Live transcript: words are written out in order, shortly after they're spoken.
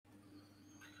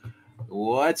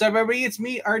What's up, everybody? It's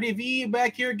me, RDV,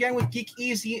 back here again with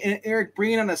Geekeasy and Eric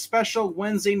Breen on a special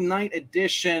Wednesday night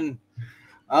edition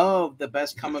of the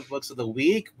best comic books of the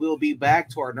week. We'll be back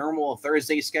to our normal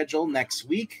Thursday schedule next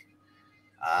week.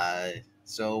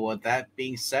 So with that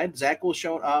being said, Zach will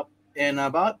show up in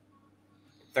about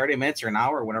 30 minutes or an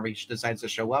hour, whenever he decides to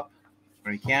show up,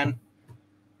 when he can.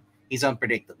 He's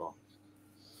unpredictable.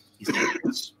 He's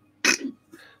dangerous.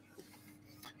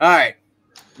 All right.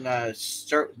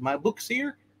 Start my books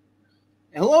here.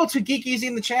 And hello to Geekeasy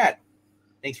in the chat.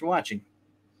 Thanks for watching.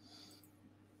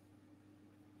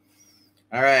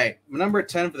 All right, number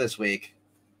 10 for this week.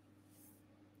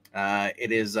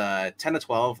 It is 10 to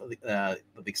 12 of the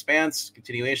Expanse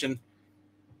continuation.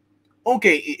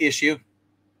 Okay issue,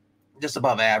 just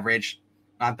above average,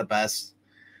 not the best.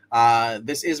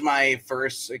 This is my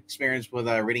first experience with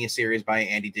reading a series by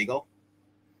Andy Diggle.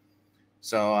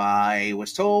 So I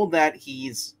was told that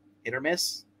he's hit or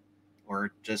miss,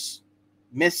 or just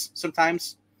miss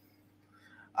sometimes.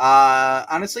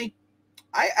 Honestly,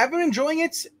 I've been enjoying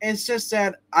it. It's just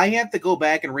that I have to go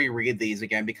back and reread these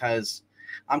again because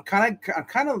I'm kind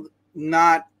of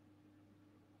not.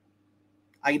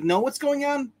 I know what's going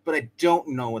on, but I don't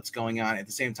know what's going on at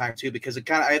the same time too, because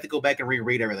I have to go back and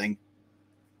reread everything.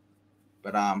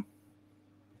 But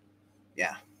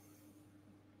yeah.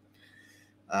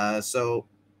 So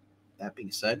that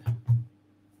being said,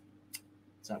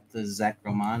 it's up to Zach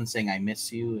Roman saying I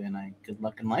miss you and good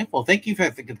luck in life. Well, thank you for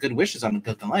the good wishes on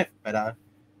good luck in life, but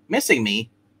missing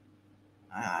me,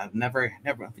 I've never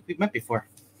I think we've met before.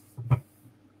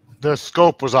 The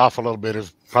scope was off a little bit.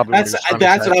 Is probably that's what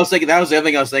I was thinking. That was the other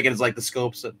thing I was thinking. Is like the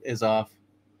scope is off.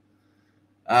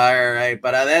 All right,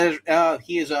 but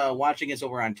he is watching us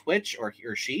over on Twitch, or he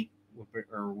or she,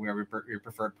 or whatever your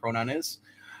preferred pronoun is.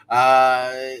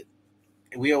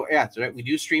 We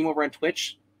do stream over on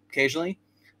Twitch occasionally,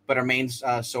 but our main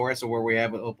source, or where we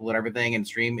have upload everything and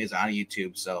stream, is on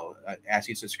YouTube. So I ask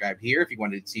you to subscribe here if you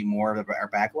want to see more of our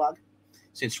backlog,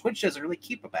 since Twitch doesn't really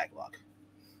keep a backlog.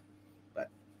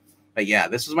 But yeah,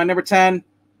 this is my number 10.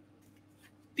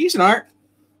 Decent art.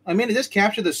 I mean, it does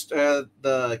capture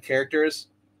the characters,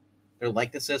 their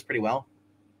likenesses pretty well.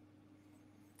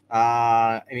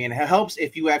 I mean, it helps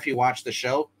if you actually watch the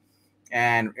show,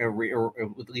 and or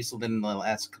at least within the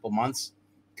last couple months,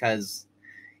 because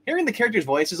hearing the characters'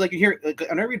 voices, like you hear,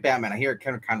 when I read Batman, I hear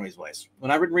Kevin Conroy's voice. When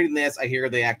I've been reading this, I hear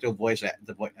the actual voice,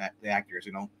 the actors.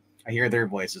 You know, I hear their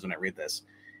voices when I read this,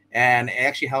 and it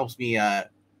actually helps me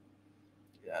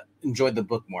enjoy the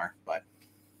book more. But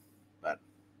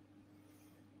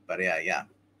yeah.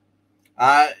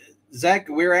 Zach,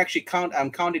 we're actually I'm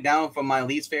counting down from my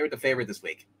least favorite to favorite this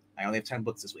week. I only have 10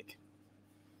 books this week,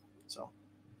 so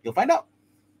you'll find out.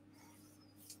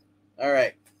 All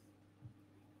right.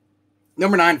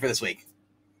 Number 9 for this week.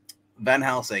 Van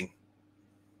Helsing,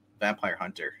 Vampire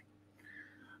Hunter.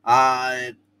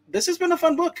 This has been a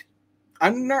fun book. I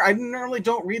normally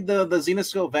don't read the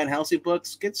Zenoscope Van Helsing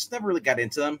books. Never really got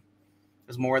into them.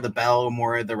 There's more of the Bell,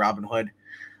 more of the Robin Hood.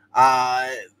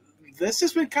 This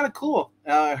has been kind of cool.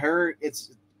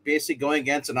 It's basically going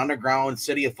against an underground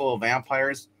city full of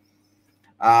vampires,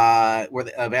 where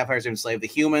the vampires enslave the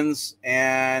humans,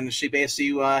 and she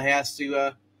basically has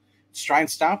to try and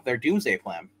stop their doomsday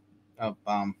plan.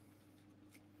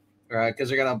 Because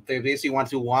they basically want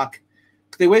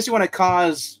to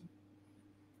cause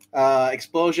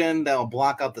explosion that will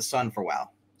block out the sun for a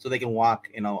while, so they can walk,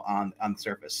 on the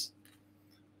surface,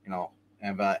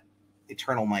 have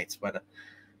eternal nights. But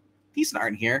decent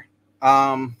art in here.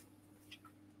 Like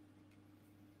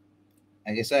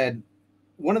I said,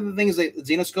 one of the things that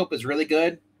Zenoscope is really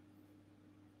good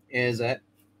is that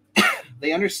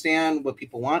they understand what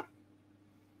people want,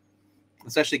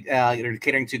 especially they're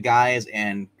catering to guys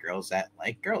and girls that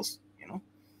like girls.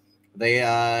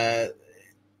 They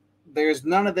there's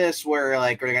none of this where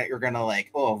you're gonna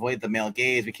avoid the male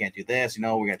gaze. We can't do this. We're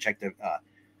gonna check the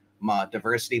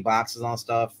diversity boxes and all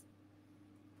stuff.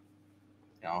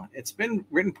 It's been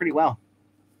written pretty well.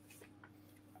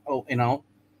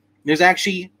 There's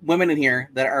actually women in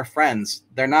here that are friends.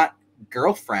 They're not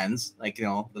girlfriends,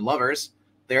 the lovers.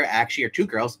 They're actually are two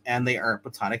girls, and they are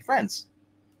platonic friends.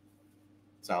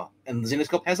 So, and the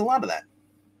Zenoscope has a lot of that.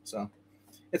 So,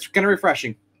 it's kind of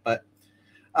refreshing. But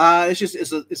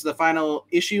it's the final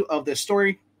issue of this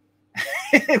story.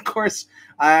 Of course,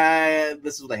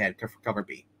 this is what I had for cover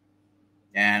B.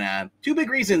 And 2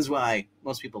 big reasons why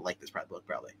most people like this book,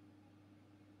 probably.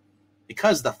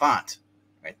 Because the font,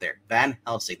 right there. Van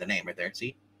Helsing, the name right there.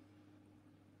 See?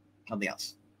 Nothing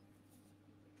else.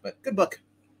 But good book.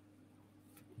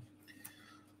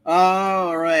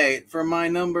 All right, for my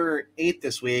number 8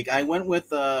 this week, I went with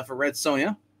for Red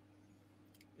Sonja.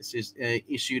 This is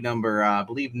issue number, I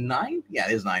believe 9. Yeah,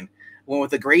 it is 9. Went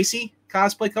with the Gracie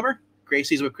cosplay cover.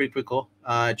 Gracie's pretty cool.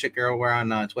 Check her over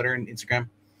on Twitter and Instagram.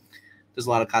 There's a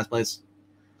lot of cosplays.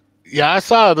 Yeah, I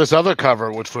saw this other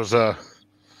cover, which was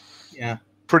Yeah,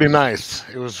 pretty nice.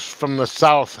 It was from the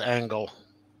south angle.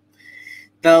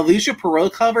 the Alicia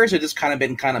Perot covers have just kind of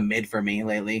been kind of mid for me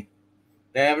lately.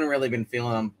 They haven't really been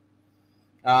feeling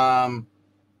them.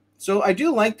 So I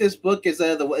do like this book. Is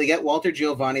they get Walter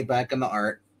Giovanni back on the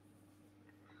art.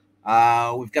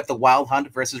 We've got the Wild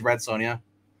Hunt versus Red Sonja,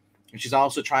 and she's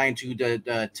also trying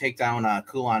to take down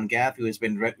Kulan Gath, who has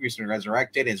been recently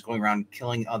resurrected and is going around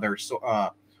killing other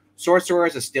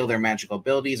sorcerers to steal their magical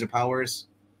abilities and powers,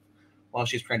 while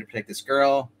she's trying to protect this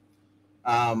girl.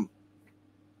 Yeah,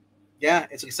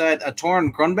 it's like I said,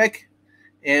 Torun Grunbeck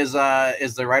is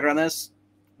the writer on this,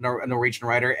 Norwegian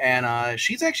writer, and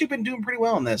she's actually been doing pretty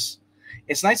well in this.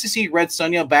 It's nice to see Red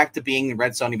Sonja back to being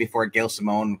Red Sonja before Gail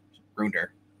Simone ruined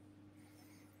her.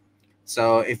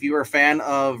 So if you were a fan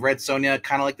of Red Sonja,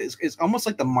 kind of like this, it's almost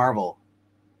like the Marvel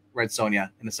Red Sonja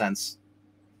in a sense.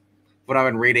 What I've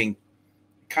been reading,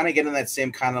 kind of getting that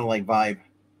same kind of like vibe.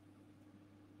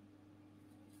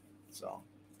 So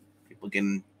people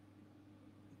getting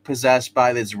possessed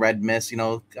by this red mist,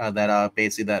 that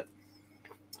basically that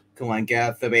Kulan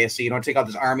Gath, basically, take out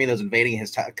this army that was invading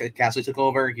his castle. He took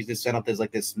over. He just set up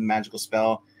this magical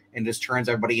spell and just turns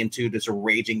everybody into this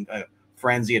raging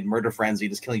frenzy and murder frenzy,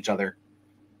 just killing each other.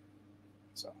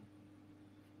 So,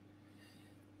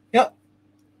 yep.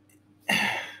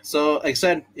 So, like I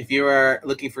said, if you are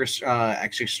looking for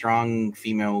actually strong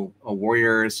female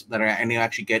warriors that are, and you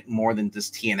actually get more than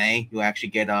just TNA, you actually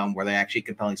get where they actually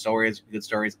compelling stories, good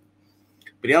stories,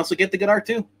 but you also get the good art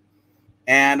too.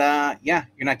 And yeah,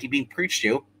 you're not being preached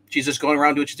to. She's just going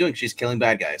around doing what she's doing. She's killing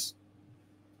bad guys.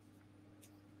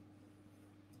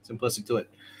 Simplistic to it.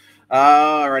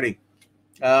 Alrighty.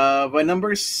 My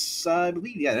numbers, I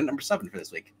believe, number 7 for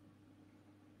this week.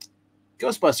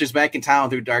 Ghostbusters back in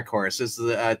town through Dark Horse. This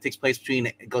takes place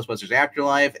between Ghostbusters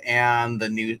Afterlife and the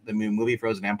new movie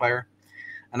Frozen Empire.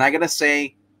 And I gotta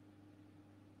say,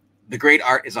 the great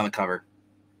art is on the cover.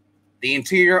 The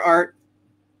interior art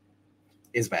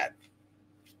is bad.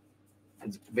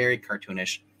 It's very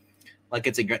cartoonish, like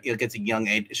it's a young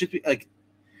age. It should be like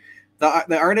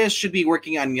the artist should be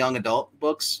working on young adult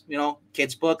books,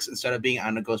 kids books, instead of being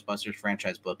on a Ghostbusters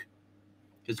franchise book.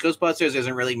 Because Ghostbusters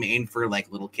isn't really made for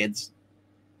like little kids.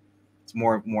 It's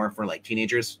more for like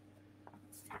teenagers,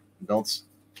 adults.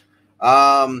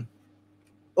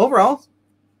 Overall,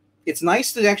 it's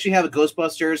nice to actually have a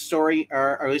Ghostbusters story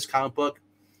or at least comic book.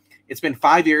 It's been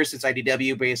 5 years since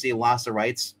IDW basically lost the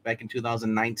rights back in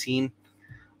 2019.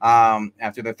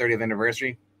 After the 30th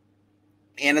anniversary,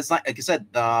 and it's like I said,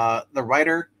 the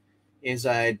writer is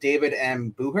David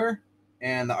M. Booher,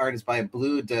 and the art is by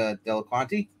Blue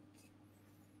Delaquanti.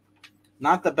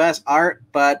 Not the best art,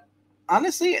 but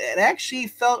honestly, it actually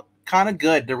felt kind of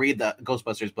good to read the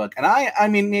Ghostbusters book. And I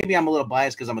mean, maybe I'm a little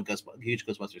biased because I'm a huge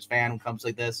Ghostbusters fan when it comes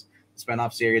like this,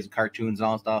 spin-off series, cartoons, and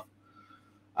all that stuff.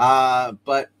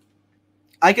 But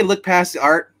I can look past the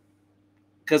art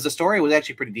because the story was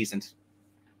actually pretty decent.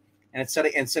 And it's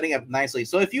setting up nicely.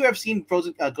 So if you have seen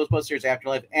Frozen Ghostbusters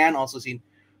Afterlife and also seen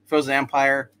Frozen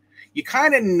Empire, you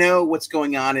kind of know what's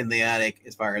going on in the attic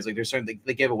as far as like there's certain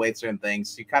they give away certain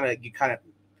things. You kind of.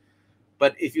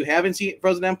 But if you haven't seen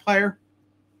Frozen Empire,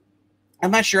 I'm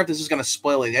not sure if this is going to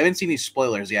spoil it. I haven't seen any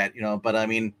spoilers yet, But I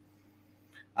mean,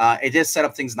 it does set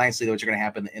up things nicely which are going to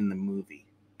happen in the movie.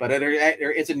 But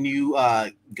there is a new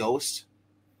ghost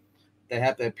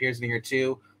that appears in here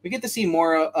too. We get to see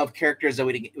more of characters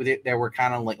that were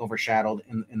kind of like overshadowed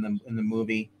in the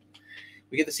movie.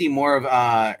 We get to see more of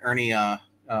Ernie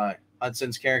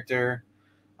Hudson's character,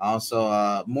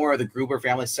 also more of the Gruber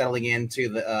family settling into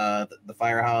the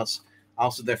firehouse.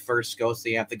 Also, the first ghost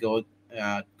they have to go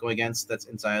against that's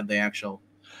inside the actual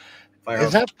firehouse.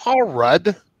 Is that Paul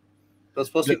Rudd? That's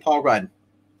supposed to be Paul Rudd.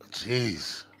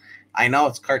 Jeez, I know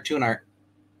it's cartoon art,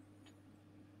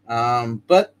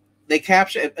 but they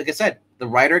capture, like I said. The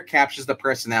writer captures the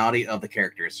personality of the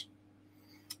characters.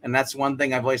 And that's one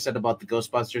thing I've always said about the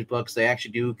Ghostbusters books. They actually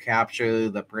do capture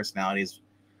the personalities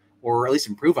or at least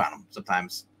improve on them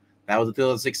sometimes. That was the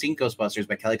 2016 Ghostbusters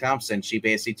by Kelly Thompson. She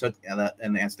basically took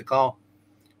and answered the call.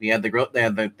 We had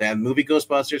the movie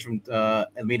Ghostbusters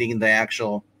from meeting the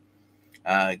actual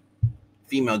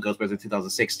female Ghostbusters in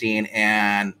 2016,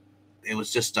 and it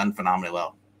was just done phenomenally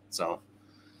well. So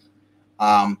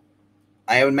I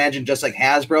would imagine just like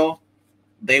Hasbro,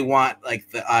 they want like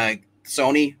the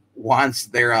Sony wants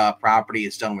their property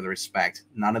is done with respect.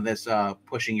 None of this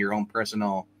pushing your own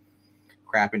personal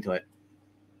crap into it.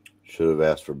 Should have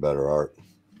asked for better art.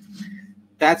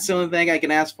 That's the only thing I can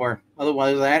ask for.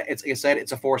 Otherwise, that it's like I said,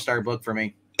 it's a 4-star book for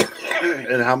me.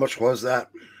 And how much was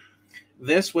that?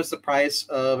 This was the price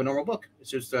of a normal book. It's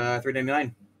just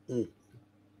 $3.99.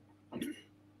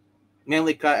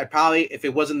 Mainly cut. I'd probably, if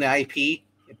it wasn't the IP,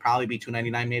 it'd probably be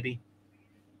 $2.99 maybe.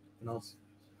 Who knows?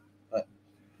 But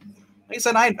like I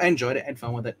said, I enjoyed it. I had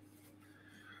fun with it.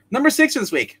 Number 6 for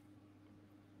this week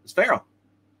is Feral.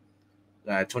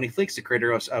 Tony Fleeks, the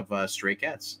creator of Stray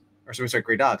Cats. Or sorry,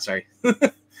 Stray Dogs, sorry.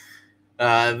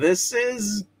 This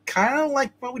is kind of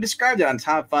like what we described it on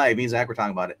Top 5. Me and Zach were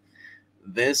talking about it.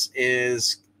 This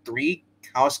is 3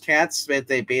 house cats that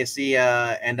they basically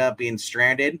end up being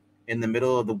stranded in the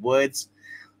middle of the woods.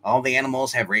 All the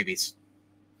animals have rabies,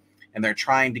 and they're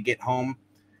trying to get home.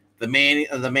 The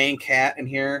main cat in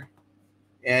here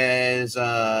is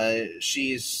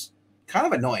she's kind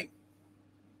of annoying.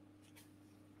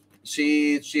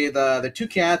 The 2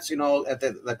 cats, at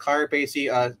the car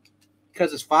basically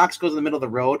because this fox goes in the middle of the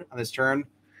road on this turn,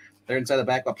 they're inside the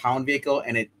back of a pound vehicle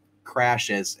and it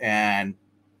crashes and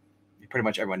pretty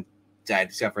much everyone died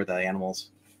except for the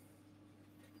animals.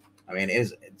 I mean,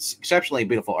 it's exceptionally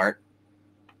beautiful art.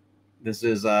 This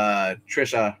is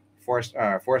Trisha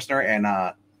Forstner and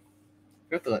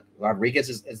Rodriguez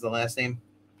is the last name,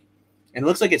 and it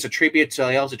looks like it's a tribute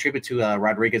to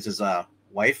Rodriguez's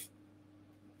wife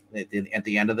at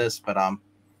the end of this. But like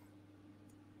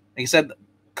I said,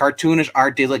 cartoonish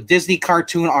art, like Disney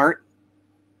cartoon art,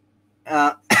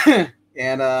 and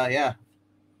yeah.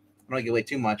 I don't want to give away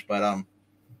too much, but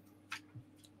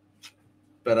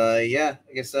yeah,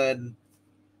 like I said,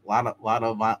 a lot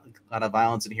of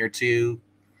violence in here too,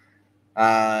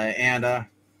 and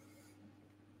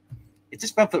it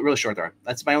just felt really short there.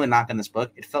 That's my only knock on this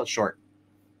book. It felt short.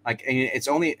 Like, I mean, I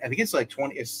think it's like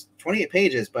 28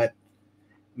 pages, but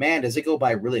man, does it go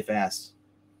by really fast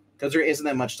because there isn't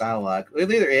that much dialogue.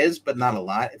 Really, there is, but not a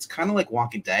lot. It's kind of like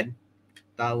Walking Dead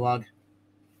dialogue.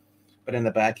 But in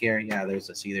the back here, yeah, there's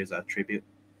a tribute.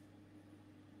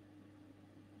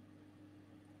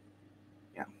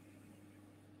 Yeah.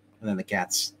 And then the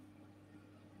cats.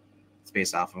 It's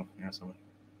based off of, something.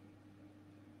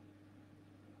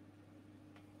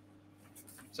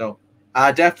 So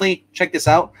definitely check this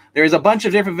out. There's a bunch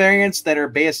of different variants that are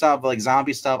based off of like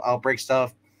zombie stuff, outbreak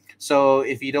stuff. So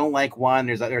if you don't like one,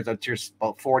 there's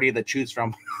about 40 to choose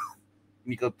from.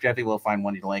 You definitely will find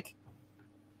one you like.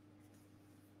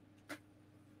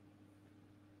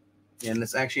 And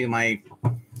it's actually my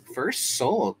first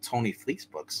solo Tony Fleeks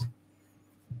books,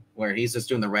 where he's just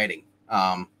doing the writing.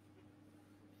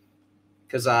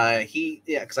 Because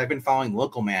I've been following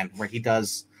Local Man, where he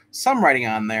does some writing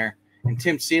on there, and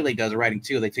Tim Seeley does writing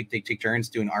too. They take turns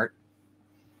doing art.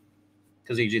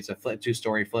 Because usually it's a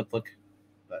 2-story flip book.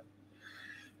 But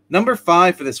number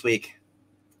 5 for this week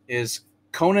is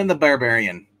Conan the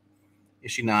Barbarian,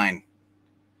 issue 9.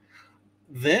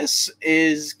 This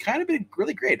is kind of been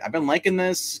really great. I've been liking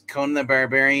this. Conan the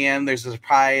Barbarian. There's a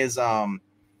surprise a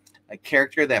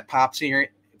character that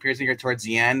appears in here towards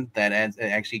the end that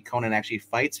actually Conan actually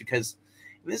fights, because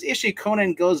in this issue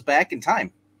Conan goes back in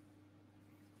time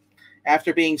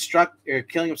after being struck or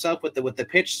killing himself with the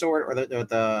pitch sword, or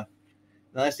the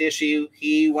last issue.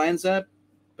 He winds up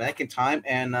back in time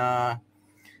and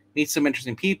meets some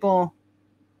interesting people.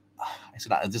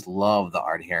 I just love the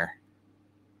art here.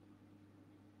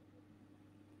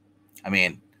 I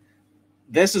mean,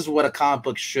 this is what a comic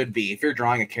book should be. If you're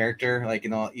drawing a character,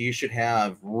 you should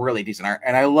have really decent art.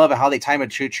 And I love how they time a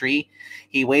tree.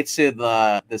 He waits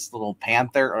to this little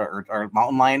panther or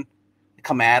mountain lion to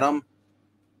come at him,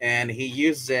 and he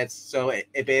uses it so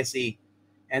it basically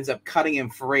ends up cutting him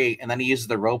free, and then he uses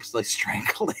the ropes to like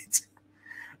strangle it.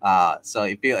 So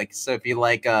if you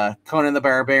like Conan the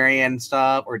Barbarian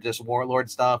stuff or just warlord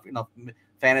stuff,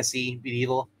 fantasy,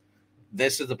 medieval,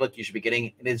 this is the book you should be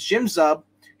getting. It is Jim Zub,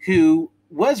 who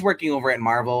was working over at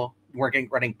Marvel, writing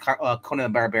Conan the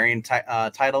Barbarian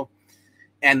title,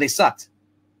 and they sucked.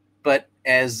 But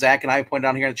as Zach and I pointed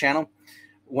out here on the channel,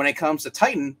 when it comes to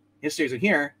Titan, his series in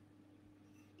here,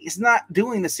 he's not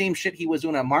doing the same shit he was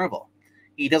doing at Marvel.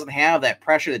 He doesn't have that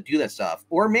pressure to do that stuff.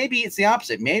 Or maybe it's the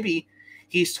opposite. Maybe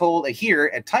he's told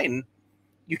here at Titan,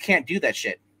 you can't do that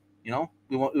shit. We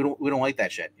don't like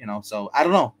that shit. So I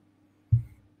don't know.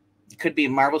 It could be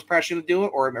Marvel's pressure to do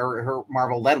it, or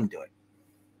Marvel let him do it.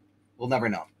 We'll never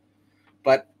know.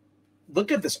 But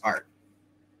look at this art.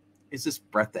 It's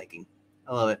just breathtaking.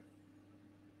 I love it.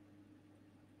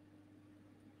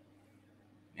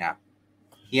 Yeah.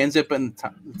 He ends up in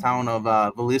the town of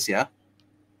Valusia.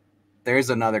 there's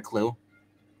another clue.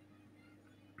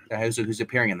 Who's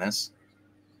appearing in this?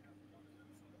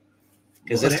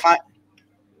 Because this time,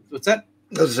 what's that?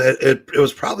 It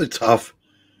was probably tough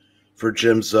for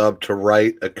Jim Zub to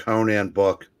write a Conan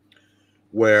book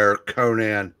where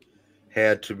Conan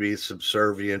had to be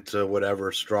subservient to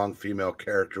whatever strong female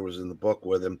character was in the book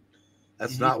with him.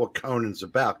 That's not what Conan's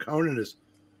about. Conan is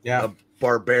a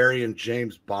barbarian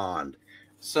James Bond.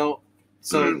 So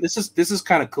this is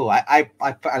kind of cool. I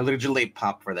literally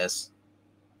popped for this.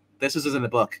 This is in the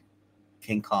book,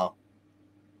 King Call.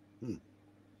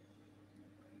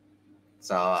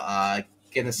 So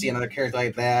getting to see another character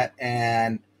like that,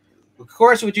 and of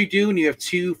course, what you do when you have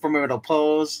two formidable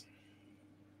foes,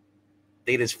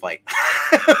 they just fight.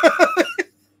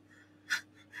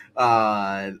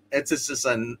 It's just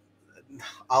an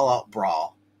all-out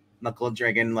brawl, knuckle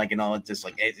dragon,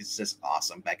 it's just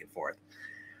awesome back and forth.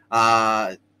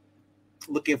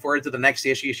 Looking forward to the next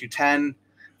issue 10.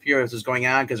 Furious is going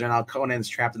on because now Conan's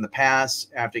trapped in the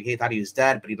past after he thought he was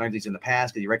dead, but he learns he's in the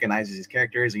past because he recognizes his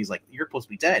characters and he's like, "You're supposed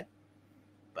to be dead."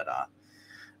 But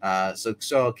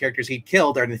so characters he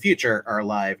killed are in the future are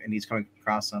alive, and he's coming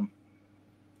across them.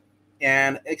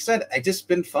 And like I said, it's just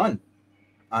been fun.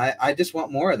 I just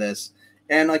want more of this.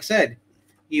 And like I said,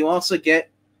 you also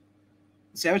get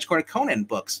Savage Corner Conan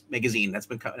books magazine. That's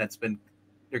been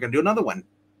they're gonna do another one.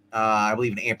 I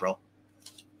believe in April,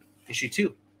 issue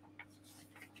 2.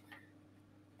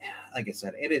 Like I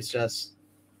said, it is just.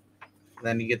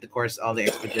 Then you get, of course, all the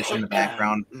exposition in the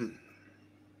background.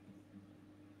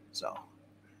 So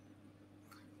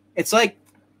it's like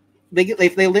they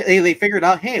figured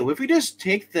out, hey, if we just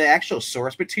take the actual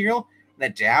source material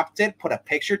and adapt it, put a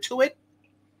picture to it,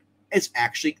 it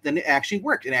actually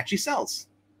works. It actually sells,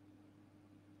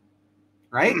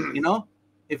 right?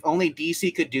 If only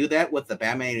DC could do that with the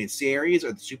Batman animated series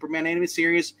or the Superman animated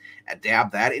series,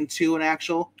 adapt that into an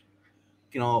actual,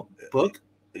 book.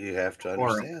 You have to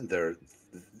understand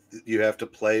you have to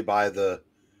play by the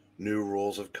new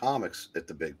rules of comics at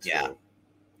the big two.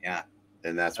 Yeah.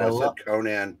 And that's why I said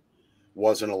Conan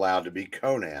wasn't allowed to be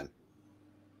Conan.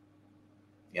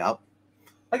 Yep.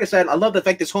 Like I said, I love the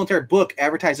fact this whole entire book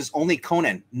advertises only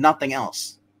Conan, nothing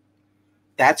else.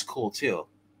 That's cool too.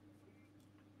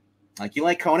 Like, you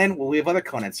like Conan? Well, we have other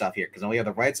Conan stuff here because we have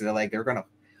the rights. And they're gonna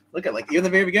look at even the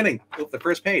very beginning, the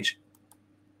first page.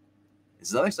 This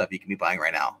is other stuff you can be buying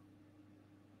right now.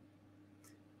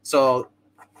 So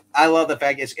I love the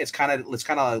fact it's kind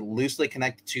of loosely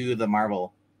connected to the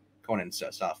Marvel Conan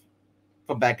stuff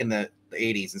from back in the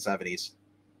 80s and 70s.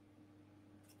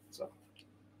 So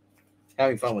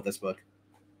having fun with this book.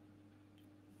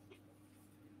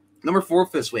 Number 4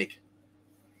 for this week.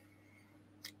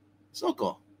 It's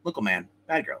local man,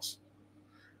 Bad Girls.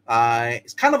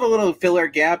 It's kind of a little filler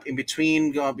gap in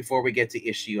between before we get to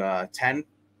issue 10,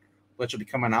 which will be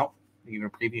coming out. I'll give you a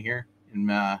preview here in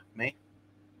May.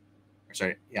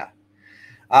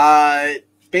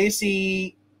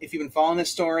 Basically, if you've been following this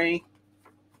story,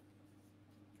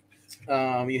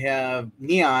 you have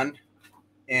Neon,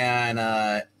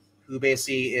 and who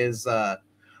basically is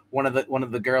one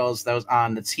of the girls that was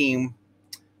on the team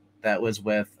that was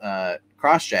with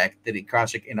Crosscheck.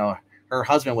 Crosscheck, her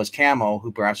husband was Camo,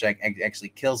 who Crosscheck actually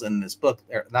kills in this book,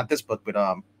 or not this book, but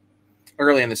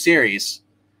early in the series,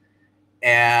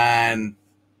 and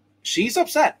she's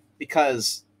upset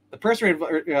because the person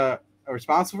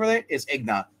responsible for that is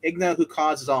Igna. Igna, who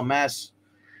causes all mess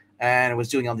and was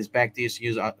doing all these back deals to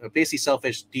use basically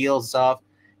selfish deals and stuff.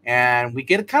 And we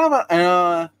get kind of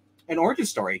an origin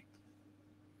story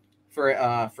for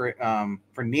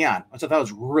Neon. I thought that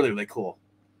was really, really cool.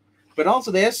 But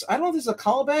also this, I don't know if this is a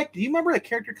callback. Do you remember a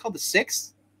character called the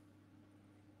Six?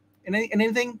 In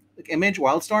anything? Like Image,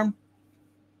 Wildstorm?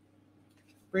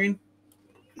 Breen?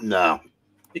 No.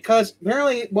 Because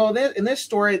apparently, in this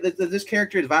story, this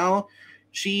character is Val.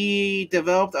 She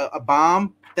developed a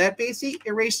bomb that basically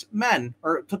erased men,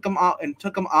 or took them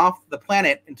off the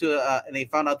planet and they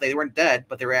found out they weren't dead,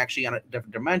 but they were actually on a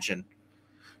different dimension.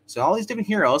 So all these different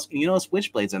heroes, and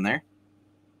Switchblade's in there.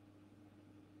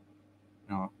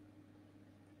 No.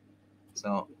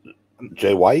 So.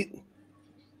 Jay White.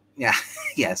 Yeah.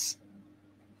 Yes.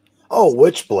 Oh,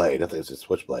 Witchblade. I think it's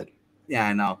Switchblade. Yeah,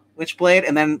 I know. Witchblade,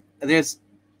 and then there's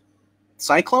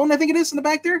Cyclone, I think it is, in the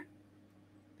back there.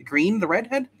 The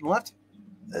redhead on the left.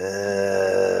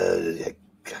 I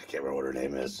can't remember what her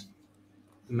name is.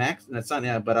 Max? That's not,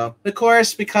 yeah, but of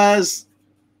course, because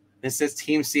this is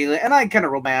Team Seal, and I kind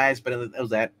of rolled my eyes, but it was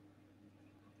that.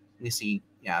 You see,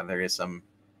 yeah, there is some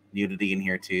nudity in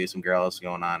here too, some girls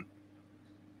going on.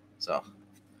 So,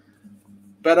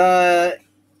 but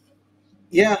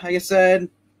yeah, like I said,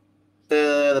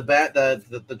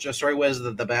 The story was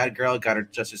that the bad girl got her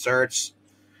just desserts.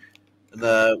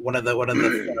 One of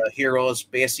the heroes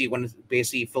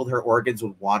basically filled her organs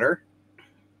with water, to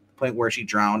the point where she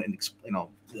drowned, and it's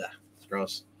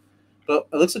gross. But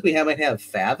it looks like might have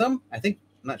Fathom. I'm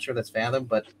not sure that's Fathom,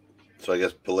 but So I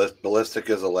guess Ballistic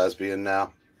is a lesbian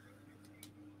now.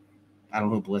 I don't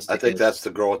know who Ballistic I think is. that's the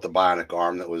girl with the bionic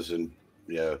arm that was in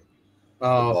the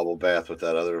bubble bath with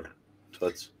that other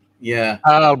toots. Yeah.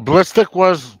 Ballistic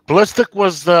was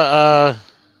the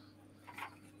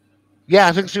yeah,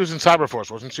 I think she was in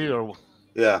Cyberforce, wasn't she? Or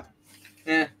Yeah.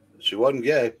 Eh. She wasn't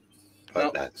gay.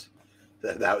 But Nope.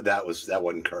 that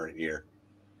wasn't current year.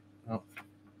 Nope.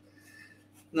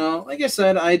 No, like I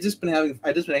said, I just been having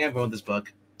fun with this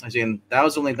book. I mean, that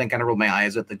was the only thing kind of rolled my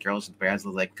eyes at the girls and the bands,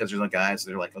 like, because there's guys,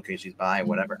 they're like, okay, she's bi,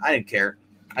 whatever. I didn't care.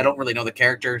 I don't really know the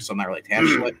character, so I'm not really attached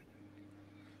to it.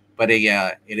 But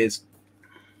yeah, it is.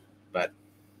 But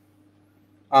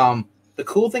the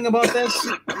cool thing about this,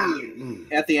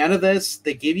 at the end of this,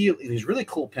 they give you these really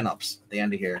cool pinups at the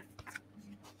end of here.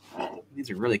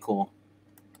 These are really cool.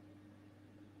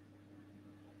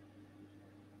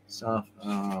 So,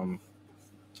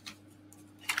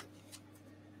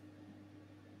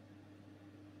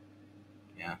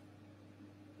 yeah.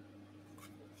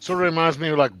 sort of reminds me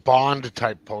of like Bond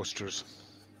type posters.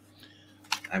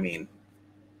 I mean,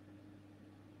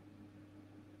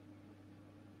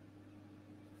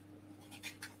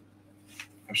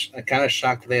 I'm kind of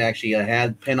shocked that they actually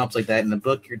had pinups like that in the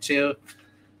book here too.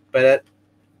 But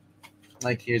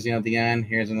like, here's at the end.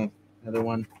 Here's another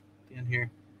one at the end here.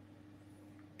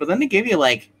 But then they give you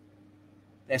like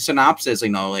a synopsis,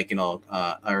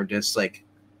 or just like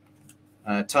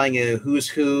telling you who's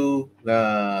who, who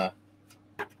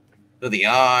they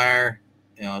are,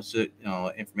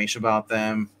 information about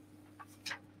them,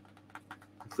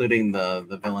 including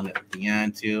the villain at the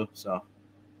end too. So,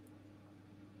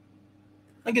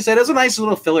 like I said, it was a nice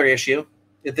little filler issue.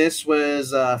 This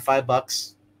was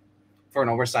 $5 for an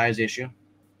oversized issue.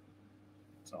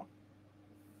 So,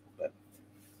 but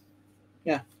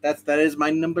yeah, that is my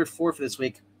number 4 for this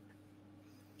week.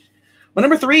 My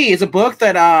number 3 is a book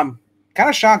that kind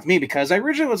of shocked me, because I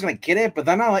originally was going to get it, but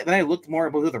then I looked more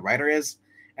about who the writer is,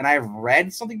 and I've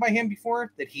read something by him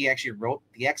before, that he actually wrote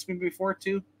the X-Men before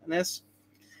too. In this,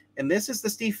 and this is the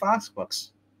Steve Fox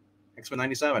books, X-Men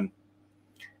 '97.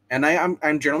 And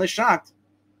I'm generally shocked.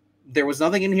 There was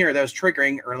nothing in here that was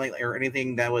triggering or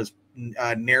anything that was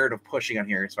narrative pushing on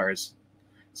here as far as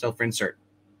self-insert.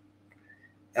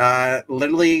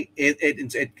 Literally,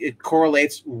 it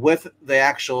correlates with the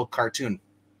actual cartoon.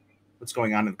 What's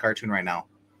going on in the cartoon right now?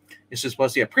 It's just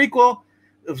supposed to be a prequel.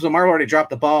 So Marvel already dropped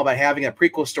the ball by having a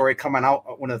prequel story coming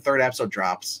out when the 3rd episode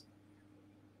drops.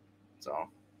 So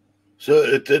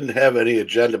it didn't have any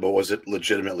agenda, but was it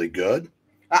legitimately good?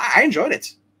 I enjoyed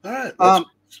it. All right,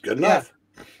 that's good enough.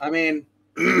 Yeah. I mean,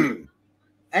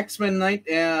 X-Men Night.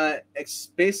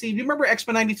 Basically, do you remember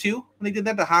X-Men '92 when they did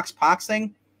that, the Hox Pox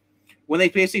thing? When they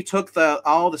basically took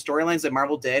all the storylines that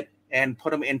Marvel did and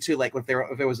put them into like if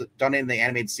it was done in the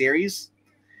animated series,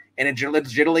 and it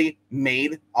legitimately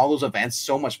made all those events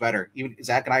so much better. Even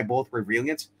Zach and I both were reviewing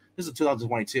it. This is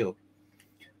 2022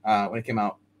 when it came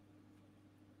out.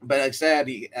 But like I said,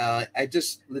 I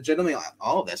just legitimately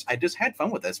all of this. I just had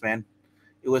fun with this, man.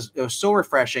 It was so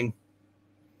refreshing.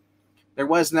 There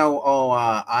was no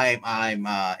I'm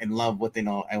in love with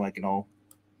I like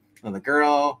the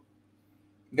girl.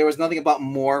 There was nothing about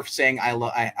Morph saying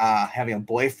I having a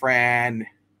boyfriend.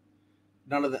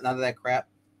 None of that crap.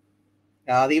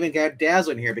 They even got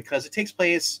Dazzle in here because it takes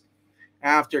place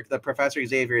after the Professor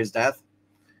Xavier's death,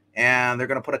 and they're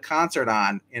gonna put a concert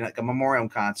on, in like a memorial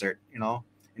concert,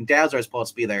 and Dazzler is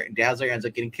supposed to be there, and Dazzler ends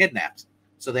up getting kidnapped.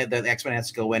 So the X-Men has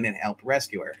to go in and help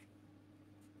rescue her.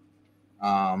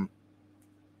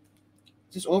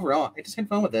 Just overall, I just had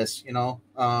fun with this,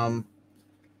 Of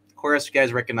course, you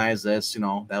guys recognize this,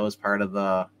 that was part of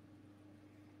the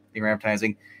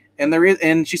advertising.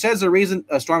 And she says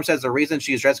Storm says the reason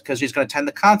she's dressed because she's going to attend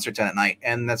the concert that night.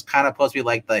 And that's kind of supposed to be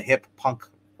like the hip punk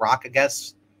rock, I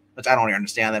guess, which I don't really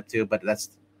understand that too, but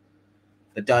that's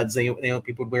the duds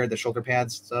people would wear, the shoulder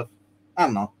pads stuff. I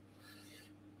don't know.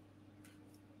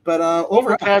 But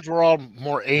overall, pads were all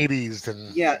more 80s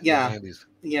than 90s.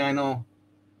 Yeah, I know.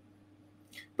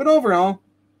 But overall,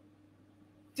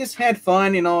 just had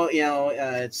fun,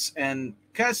 it's, and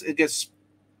because it gets,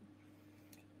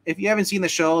 if you haven't seen the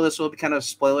show, this will be kind of a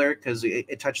spoiler because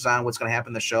it touches on what's going to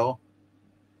happen in the show.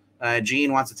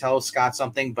 Jean wants to tell Scott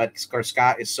something, but of course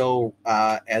Scott is so,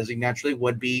 as he naturally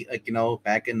would be, like,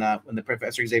 back in when the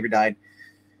Professor Xavier died,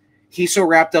 he's so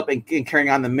wrapped up in carrying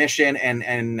on the mission and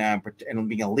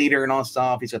being a leader and all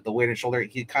stuff. He's got the weight on his shoulder.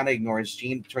 He kind of ignores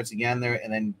Jean towards the end there,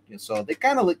 and then so they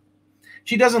kind of like.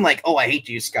 She doesn't like, oh, I hate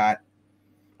you, Scott.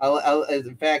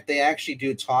 In fact, they actually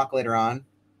do talk later on,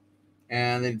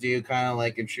 and they do kind of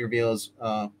like, and she reveals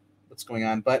what's going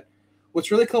on. But what's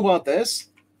really cool about this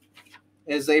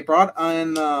is they brought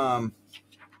on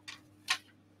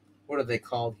what are they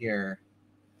called here?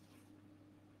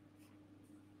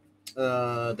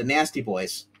 The Nasty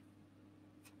Boys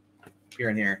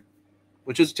appear in here,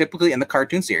 which is typically in the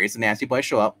cartoon series. The Nasty Boys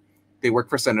show up. They work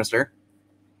for Sinister.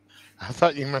 I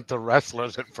thought you meant the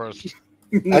wrestlers at first.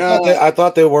 No. I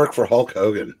thought they worked for Hulk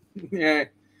Hogan. Yeah.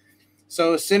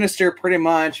 So Sinister pretty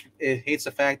much hates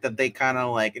the fact that they kind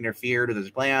of like interfered with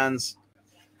his plans.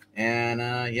 And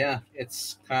yeah,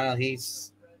 it's kind of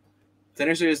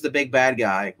Sinister is the big bad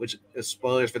guy, which is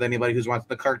spoilers for anybody who's watching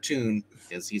the cartoon,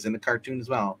 is he's in the cartoon as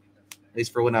well. At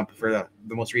least for the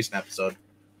most recent episode.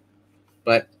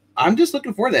 But I'm just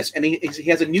looking for this, and he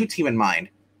has a new team in mind.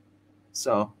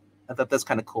 So I thought that's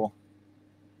kind of cool.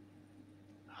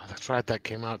 Oh, that's right, that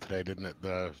came out today, didn't it?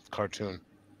 The cartoon.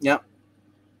 Yep.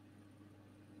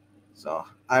 So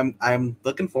I'm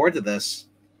looking forward to this.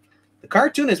 The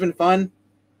cartoon has been fun,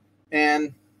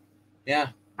 and yeah,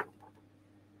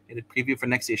 get a preview for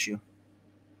next issue.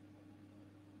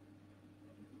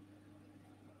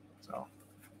 So,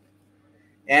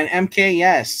 and MK,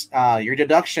 yes, your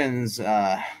deductions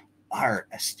are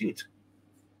astute.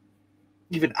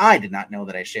 Even I did not know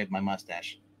that I shaved my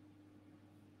mustache.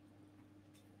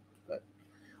 But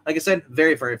like I said,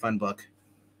 very, very fun book.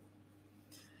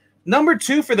 Number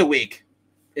 2 for the week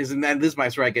is, and this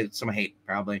is where I get some hate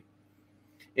probably,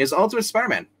 is Ultimate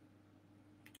Spider-Man.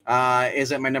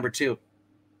 Is at my number 2.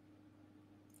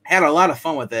 Had a lot of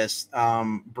fun with this.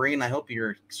 Breen, I hope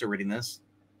you're still reading this.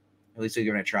 At least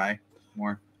you're gonna try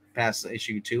more past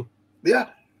issue 2. Yeah.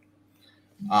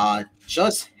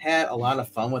 Just had a lot of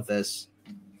fun with this.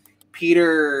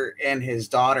 Peter and his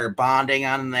daughter bonding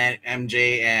on that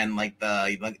MJ and like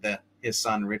his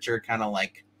son Richard kind of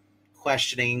like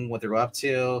questioning what they're up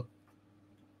to.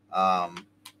 Of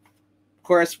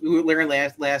course, we learned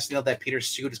last that Peter's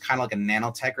suit is kind of like a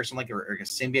nanotech or something, or a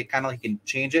symbiote, kind of like he can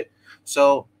change it.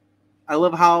 So I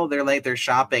love how they're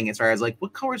shopping as far as like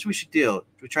what colors we should do.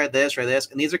 We try this or this,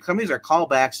 and these are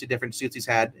callbacks to different suits he's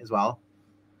had as well.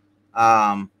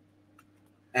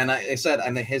 And I said,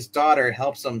 and his daughter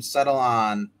helps him settle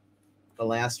on the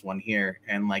last one here,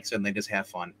 and like said, they just have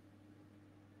fun.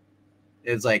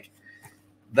 It's like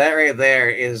that right there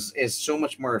is so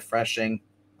much more refreshing.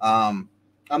 I'm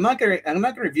not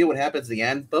gonna review what happens at the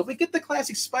end, but we get the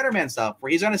classic Spider-Man stuff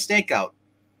where he's on a stakeout,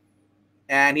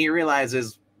 and he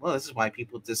realizes, well, this is why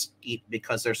people just eat,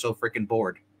 because they're so freaking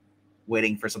bored,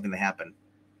 waiting for something to happen.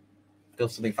 Until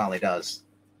something finally does.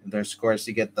 And there's, of course,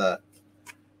 you get the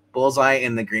Bullseye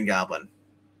and the Green Goblin.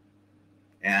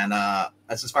 And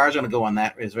that's as far as I'm going to go on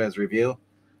that as review.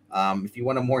 If you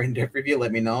want a more in-depth review,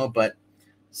 let me know. But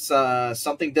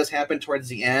something does happen towards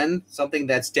the end, something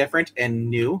that's different and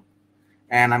new.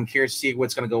 And I'm curious to see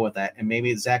what's going to go with that. And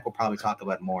maybe Zach will probably talk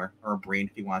about it more, or Breen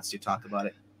if he wants to talk about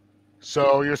it.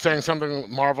 So you're saying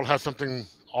Marvel has something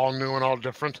all new and all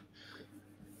different?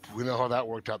 We know how that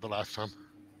worked out the last time.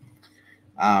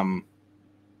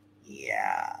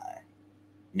 Yeah.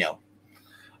 No.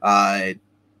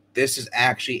 This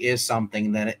is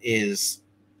something that is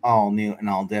all new and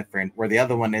all different, where the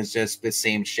other one is just the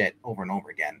same shit over and over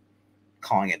again,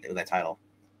 calling it with that title.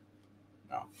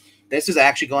 No. This is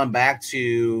actually going back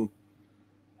to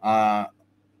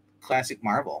classic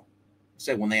Marvel.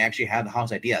 So when they actually have the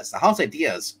house ideas,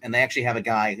 and they actually have a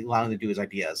guy allowing them to do his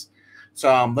ideas.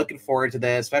 So I'm looking forward to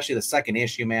this, especially the second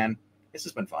issue, man. This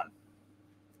has been fun.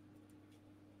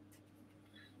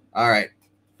 All right.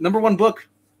 Number 1 book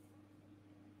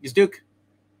is Duke.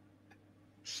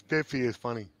 Spiffy is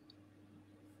funny.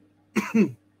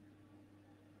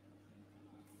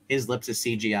 His lips is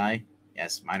CGI.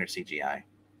 Yes, mine are CGI.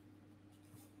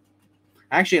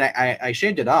 Actually, I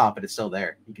shaved it off, but it's still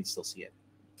there. You can still see it.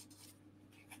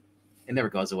 It never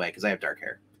goes away because I have dark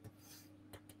hair.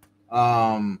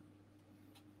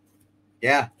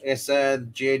 Yeah, it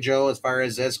said G.I. Joe as far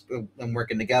as this and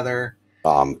working together.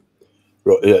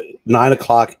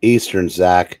 9:00 Eastern,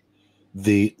 Zach.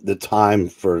 The time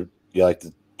for like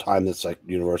the time that's like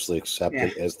universally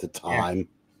accepted as the time.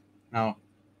 Yeah.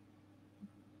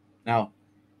 No.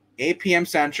 8 p.m.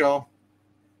 Central.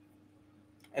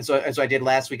 And so as I did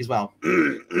last week as well.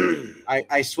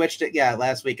 I switched it. Yeah,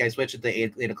 last week I switched it to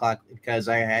 8 o'clock because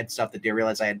I had stuff to do. I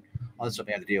realized I had all this stuff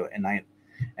I had to do at 9.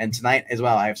 And tonight as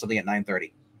well, I have something at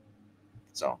 9:30.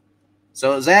 So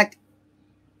Zach,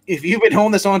 if you've been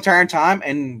home this whole entire time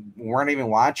and weren't even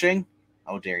watching,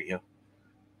 how dare you?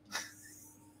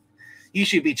 You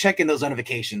should be checking those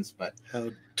notifications, but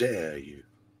How dare you?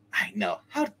 I know.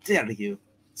 How dare you,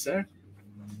 sir?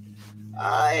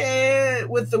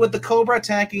 With the Cobra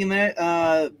attacking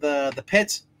the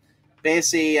pit,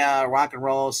 basically rock and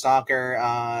roll stalker.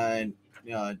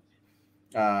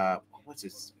 What's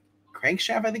his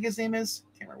Crankshaft? I think his name is.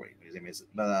 Can't remember what his name is,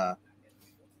 but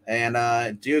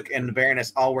and Duke and the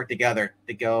Baroness all work together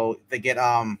to go. They get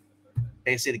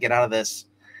basically to get out of this,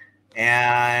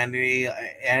 and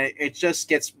it just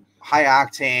gets high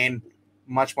octane,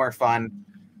 much more fun.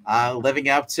 Living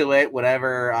up to it,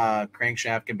 whatever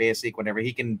Crankshaft can basically, whatever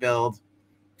he can build,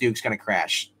 Duke's gonna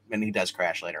crash, and he does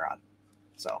crash later on.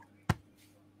 So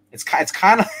it's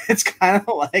kind of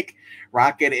like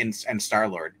Rocket and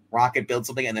Star-Lord. Rocket builds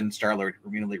something, and then Star-Lord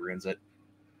immediately ruins it.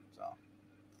 So,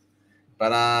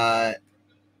 but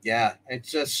yeah,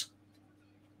 it's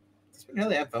been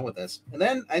really have fun with this. And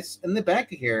then in the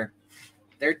back of here,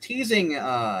 they're teasing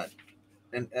a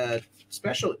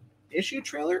special issue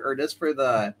trailer, or just for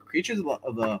the creatures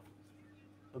of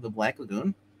the Black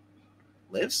Lagoon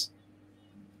lives.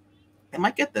 I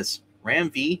might get this.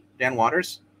 Ram V. Dan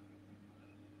Waters.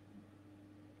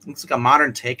 Looks like a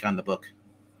modern take on the book,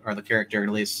 or the character, at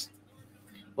least.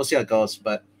 We'll see how it goes.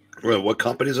 But Wait, what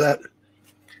company is that?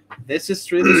 this is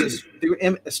through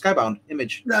Skybound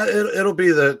Image. No, it'll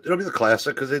be the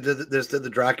classic because they did the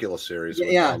Dracula series.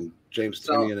 Yeah, with, James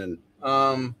Tynion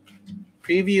and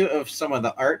preview of some of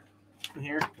the art in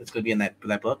here. That's going to be in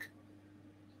that book.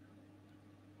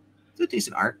 It's a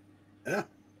decent art. Yeah.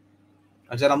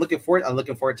 I said I'm looking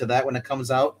forward to that when it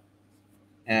comes out.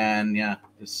 And yeah,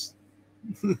 just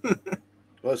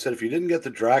well, I said if you didn't get the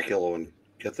Dracula one,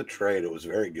 get the trade. It was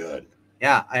very good.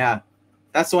 yeah.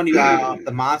 That's the one you got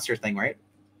the monster thing, right?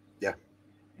 Yeah.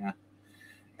 Yeah.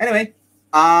 Anyway,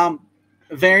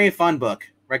 very fun book.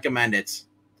 Recommend it.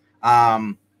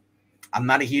 I'm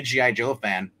not a huge G.I. Joe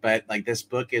fan, but like this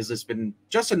book has been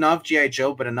just enough G.I.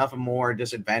 Joe, but enough and more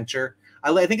just adventure.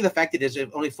 I think the fact that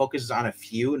it only focuses on a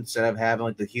few instead of having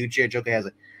like the huge G.I. Joe that has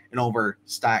an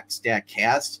overstacked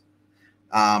cast.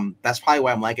 That's probably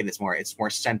why I'm liking it. It's more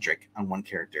centric on one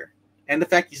character, and the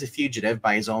fact he's a fugitive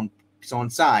by his own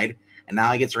side, and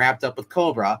now he gets wrapped up with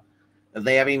Cobra.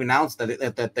 They haven't even announced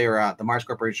that they're the Mars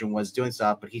Corporation was doing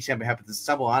stuff, but he happened to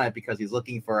stumble on it because he's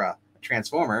looking for a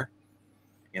transformer.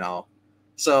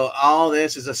 So all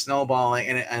this is a snowball,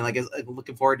 and like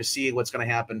looking forward to see what's going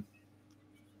to happen.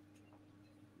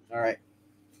 All right,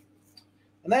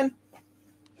 and then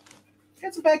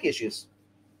had some back issues.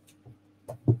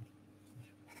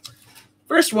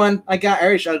 First one, I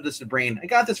already shouted this to Breen. I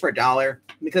got this for $1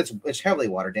 because it's heavily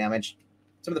water damaged.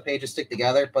 Some of the pages stick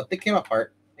together, but they came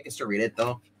apart. I can still read it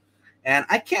though, and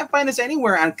I can't find this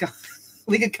anywhere on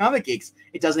League of Comic Geeks.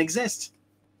 It doesn't exist.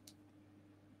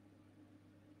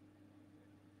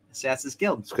 Assassin's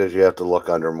Guild. It's because you have to look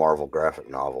under Marvel graphic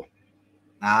novel.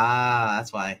 Ah,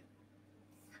 that's why.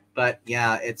 But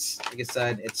yeah, it's like I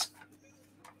said, it's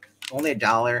only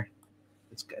 $1.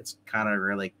 It's kind of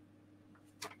really.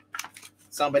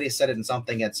 Somebody said it in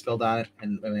something that spilled on it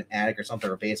in an attic or something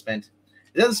or basement.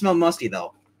 It doesn't smell musty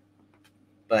though.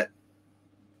 But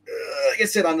like I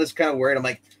said, I'm just kind of worried. I'm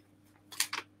like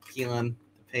peeling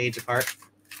the page apart.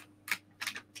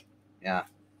 Yeah.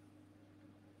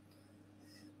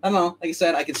 I don't know. Like I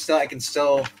said, I can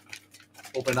still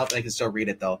open it up and I can still read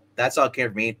it though. That's all care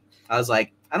for me. I was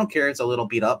like, I don't care. It's a little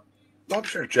beat up. I'm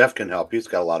sure Jeff can help. He's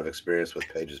got a lot of experience with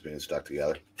pages being stuck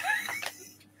together.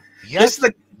 Yes,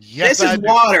 this is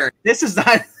water. This is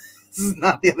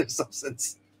not the other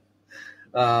substance.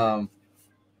 But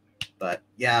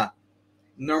yeah,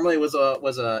 normally it was a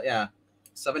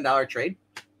 $7 trade.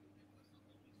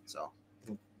 So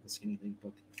this anything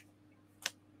book.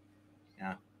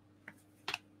 Yeah.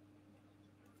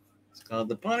 It's called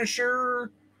The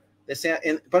Punisher.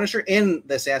 Punisher in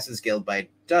the Assassin's Guild by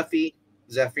Duffy,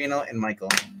 Zeffirino, and Michael.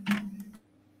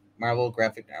 Marvel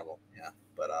graphic novel. Yeah.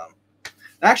 But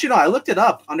actually no, I looked it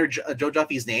up under Joe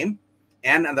Duffy's name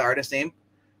and the artist's name,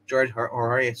 George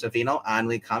Jorge Zeffirino on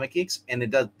League Comic Geeks, and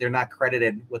they're not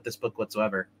credited with this book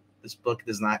whatsoever. This book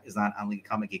is not on League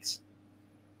Comic Geeks.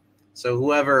 So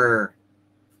whoever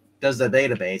does the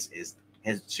database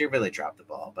has really dropped the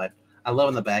ball. But I love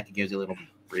in the back it gives you a little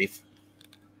brief.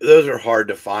 Those are hard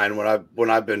to find when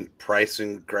I've been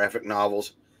pricing graphic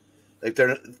novels. Like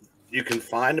you can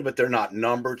find them, but they're not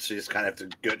numbered, so you just kind of have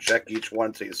to go check each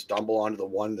one so you stumble onto the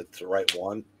one that's the right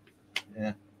one.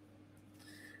 Yeah.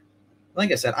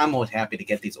 Like I said, I'm always happy to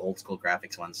get these old school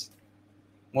graphics ones.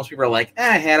 Most people are like,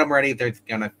 I had them ready. They're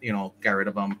gonna, get rid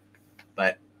of them.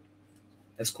 But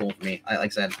That's cool for me. Like I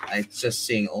said, I just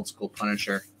seeing old school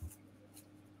Punisher.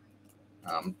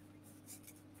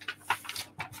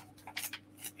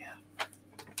 Yeah,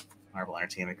 Marvel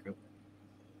Entertainment Group.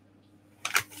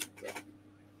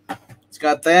 It's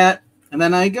got that, and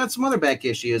then I got some other back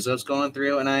issues. I was going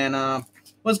through, and I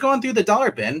was going through the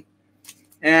dollar bin,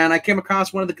 and I came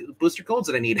across one of the booster codes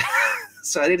that I need.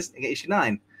 So I just get issue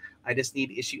 9. I just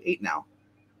need issue 8 now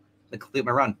to complete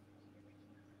my run.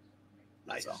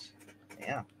 Nice. So,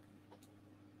 yeah.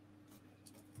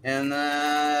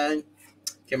 And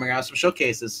came across some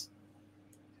showcases.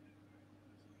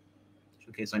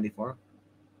 Showcase 94.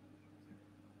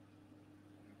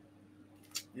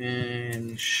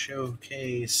 And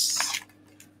showcase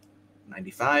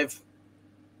 95.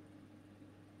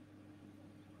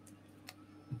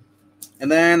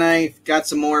 And then I got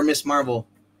some more Miss Marvel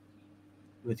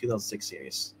with the 2006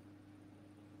 series.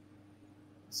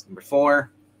 It's number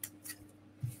 4.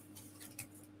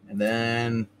 And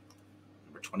then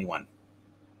number 21.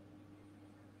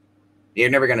 You're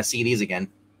never going to see these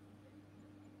again.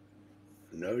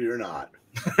 No, you're not.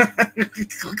 Look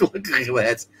at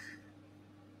that.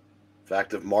 In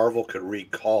fact, if Marvel could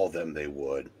recall them, they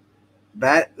would.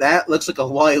 That looks like a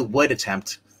Wild Wood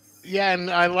attempt. Yeah, and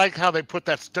I like how they put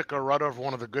that sticker right over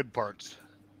one of the good parts.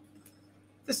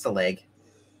 Just the leg.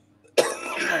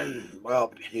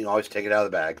 Well, you can always take it out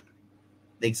of the bag.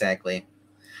 Exactly.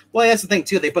 Well, that's the thing,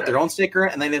 too. They put their own sticker,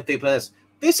 and then if they put this.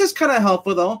 This is kind of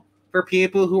helpful, though, for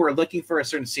people who are looking for a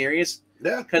certain series.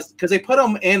 Yeah. Because they put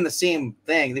them in the same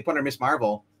thing. They put under Miss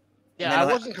Marvel. Yeah, I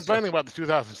wasn't complaining about the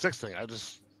 2006 thing. I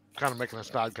just kind of making a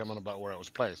snide comment about where it was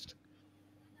placed.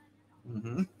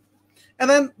 Mm-hmm. And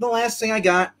then the last thing I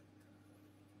got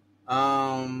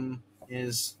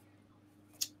is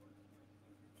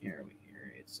here.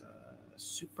 It's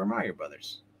Super Mario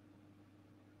Brothers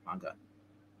manga.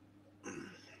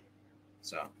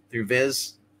 So through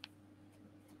Viz,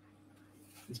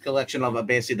 this collection of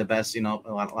basically the best, a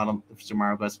lot of Super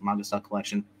Mario Bros. Manga style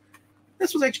collection.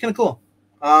 This was actually kind of cool.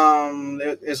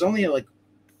 There's only like,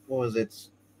 what was it,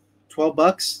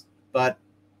 $12, but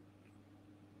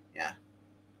yeah,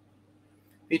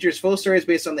 features full stories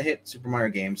based on the hit Super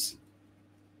Mario games.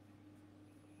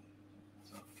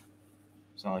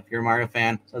 So if you're a Mario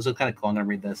fan, so this is kind of cool. I'm gonna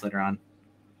read this later on.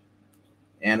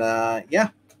 And yeah,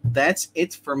 that's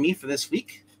it for me for this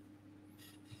week.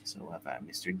 So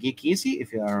Mr. Geekeasy,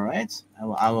 if you're all right,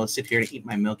 I will sit here to eat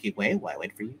my Milky Way while I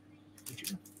wait for you.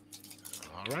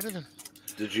 All right, then.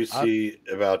 Did you see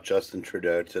about Justin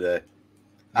Trudeau today?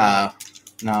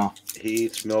 No. He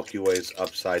eats Milky Ways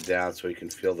upside down so he can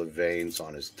feel the veins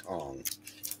on his tongue.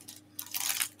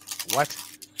 What?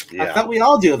 Yeah. I thought we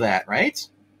all do that, right?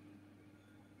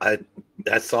 I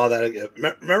saw that.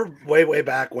 Remember way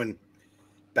back when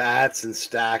Bats and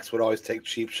Stacks would always take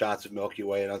cheap shots at Milky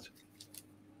Way, and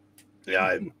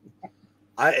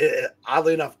I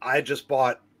oddly enough, I just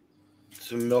bought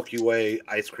some Milky Way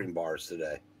ice cream bars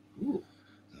today. Ooh.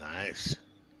 Nice.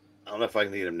 I don't know if I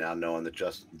can eat them now, knowing that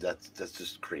that's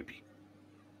just creepy.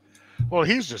 Well,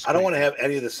 he's just. I don't want to have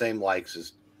any of the same likes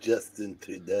as Justin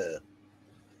Trudeau.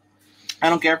 I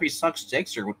don't care if he sucks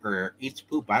dicks or eats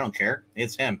poop. I don't care.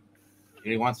 It's him. What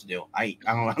he wants to do. I'm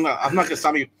not gonna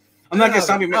stop you. I'm not gonna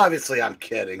stop you. Obviously, I'm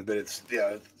kidding, but it's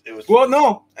it was. Well,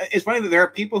 no, it's funny that there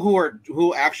are people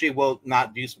who actually will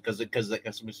not do because they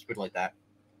got something stupid like that.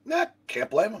 Nah, can't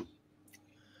blame him.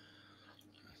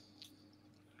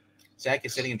 Zach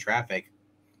is sitting in traffic.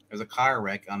 There's a car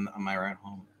wreck on my ride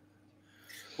home.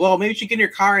 Well, maybe you should get in your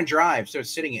car and drive. So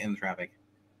sitting in the traffic.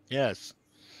 Yes.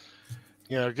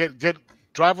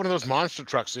 Drive one of those monster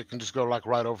trucks so you can just go like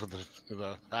right over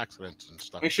the accidents and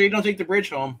stuff. Make sure you don't take the bridge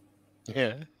home.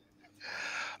 Yeah.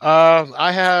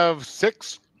 I have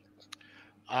 6.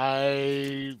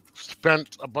 I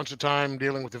spent a bunch of time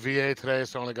dealing with the VA today,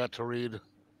 so I only got to read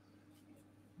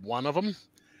one of them.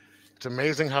 It's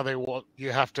amazing how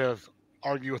you have to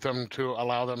argue with them to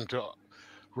allow them to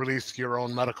release your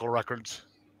own medical records.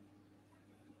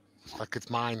 It's like it's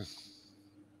mine.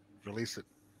 Release it.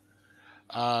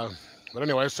 But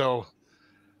anyway, so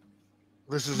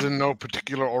this is in no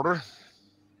particular order.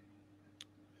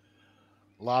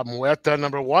 La Muerta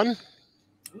number 1.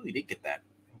 Ooh, you did get that.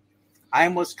 I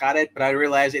almost got it, but I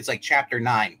realized it's like chapter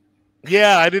 9.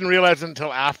 Yeah, I didn't realize it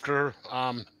until after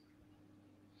I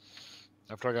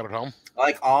got it home.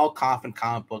 Like all coffin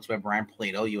comic books by Brian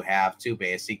Plato, you have to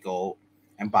basically go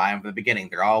and buy them from the beginning.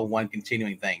 They're all one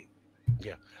continuing thing.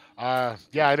 Yeah. I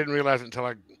didn't realize it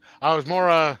until I was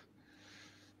more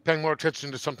paying more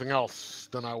attention to something else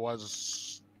than I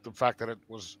was the fact that it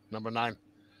was number 9.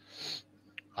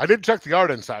 I did check the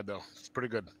art inside though. It's pretty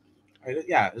good.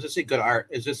 Yeah, it's just a good art.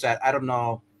 It's just that I don't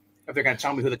know if they're going to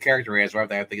tell me who the character is, or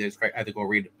if I have to go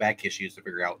read back issues to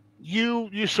figure out.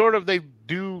 You sort of, they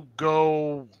do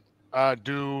go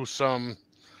do some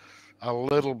a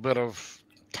little bit of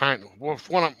time. Well,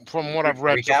 from what I've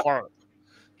read so Recap? far,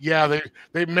 yeah,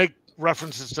 they make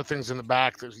references to things in the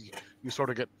back that you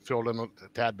sort of get filled in a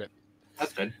tad bit.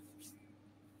 That's good.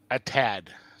 A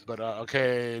tad, but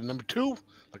okay. Number 2,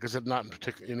 like I said, not in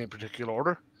any particular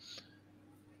order.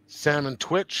 Sam and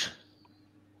Twitch.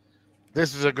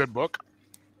 This is a good book.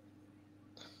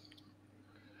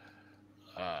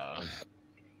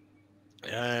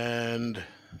 And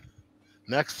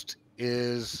next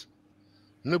is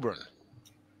Newburn.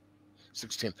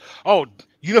 16. Oh,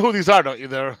 you know who these are, don't you,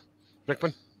 there,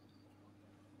 Vickman?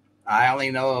 I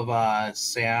only know of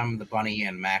Sam the Bunny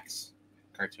and Max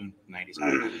cartoon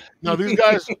 90s. No,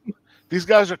 these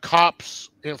guys are cops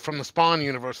from the Spawn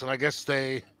universe, and I guess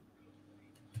they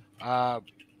know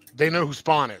who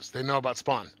Spawn is. They know about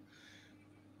Spawn,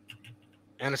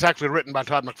 and it's actually written by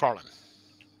Todd McFarlane.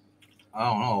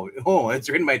 Oh, it's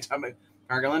written by Todd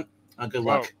McFarlane. Oh, good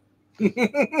luck.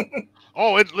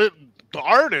 Oh, the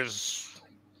art is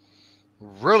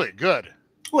really good.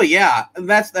 Well, yeah,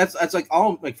 that's like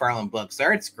all McFarlane books. The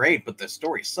art's great, but the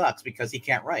story sucks because he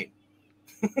can't write.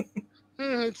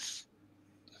 It's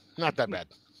not that bad.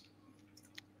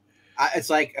 It's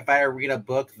like if I read a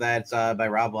book that's by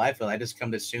Rob Liefeld, I just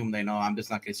come to assume they know I'm just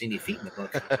not going to see any feet in the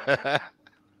book.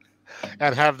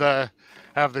 And have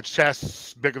the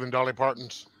chests bigger than Dolly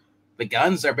Parton's. The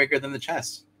guns are bigger than the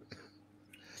chests.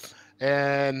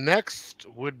 And next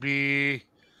would be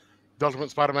The Ultimate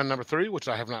Spider-Man number 3, which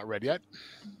I have not read yet.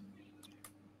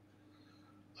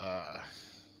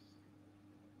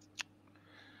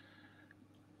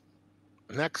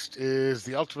 Next is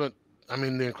The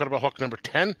Incredible Hulk number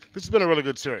 10. This has been a really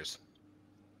good series.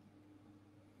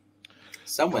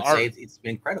 Some would say it's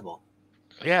been incredible.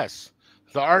 Yes.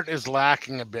 The art is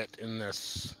lacking a bit in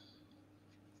this.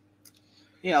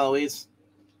 Yeah, always.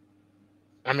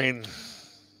 I mean,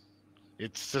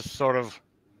 it's just sort of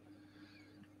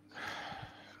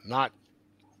not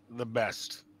the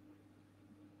best.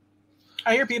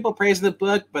 I hear people praising the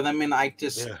book, but I mean, if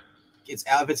it's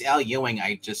Al Ewing,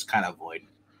 I just kind of avoid.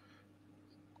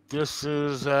 This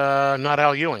is not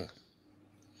Al Ewing.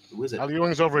 Who is it? Al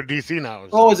Ewing's over at DC now.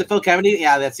 Oh, is it Phil Kennedy?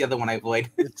 Yeah, that's the other one I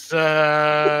avoid. It's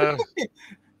Philip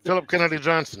Kennedy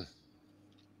Johnson.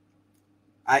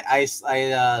 I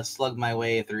slugged my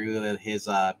way through his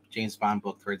James Bond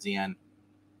book towards the end.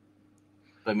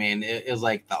 But I mean, it was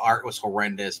like the art was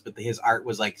horrendous, but his art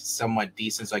was like somewhat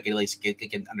decent, so I could at least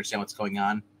can understand what's going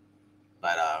on.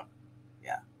 But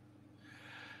yeah,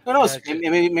 who knows?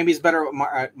 Maybe it's better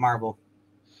at Marvel.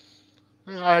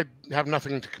 I have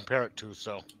nothing to compare it to,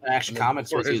 so Action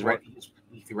Comics was if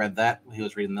you read that, he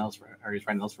was reading those he was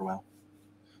writing those for a while.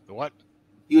 The what?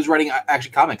 He was writing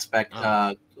Action Comics back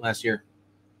last year.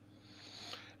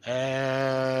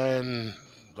 And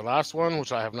the last one,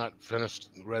 which I have not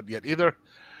read yet either,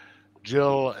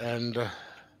 Jill and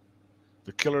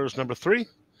the Killers number 3. This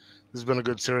has been a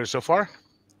good series so far.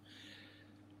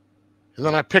 And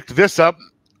then I picked this up,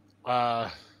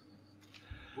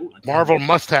 Marvel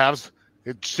Must-Haves.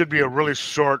 It should be a really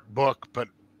short book, but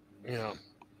you know,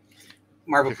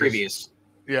 Marvel Previews.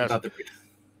 Yes.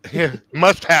 Yeah,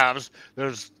 must-haves.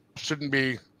 There's shouldn't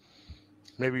be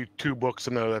maybe 2 books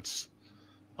in there. That's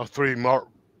a 3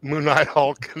 Moon Knight,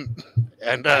 Hulk,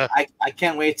 and I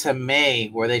can't wait to May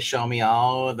where they show me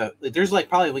all there's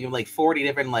probably like 40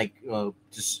 different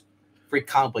just free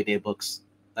comic book day books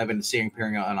I've been seeing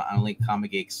appearing on Link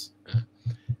Comic Geeks.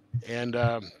 And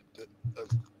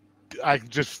I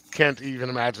just can't even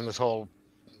imagine this whole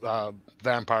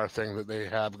vampire thing that they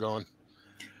have going.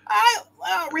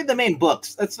 I'll read the main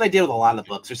books. That's what I did with a lot of the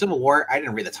books. For Civil War, I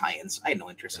didn't read the tie-ins. I had no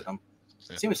interest in them.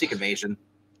 Same with Secret Invasion.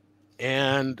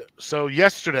 And so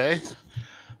yesterday,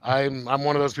 I'm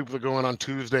one of those people that go in on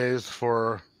Tuesdays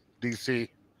for DC,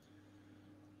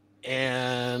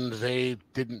 and they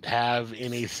didn't have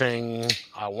anything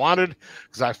I wanted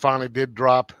because I finally did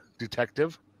drop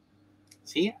Detective.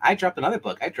 See, I dropped another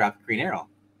book. I dropped Green Arrow.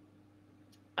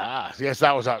 Yes,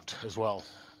 that was out as well.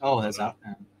 Oh, that's out.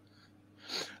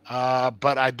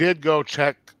 But I did go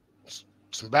check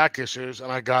some back issues,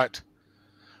 and I got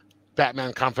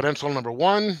Batman Confidential number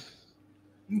 1.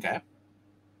 Okay.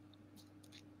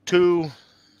 2.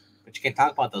 But you can't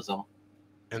talk about those though.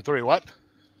 And 3. What?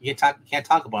 You can't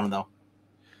talk about them though.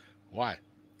 Why?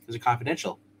 Because they're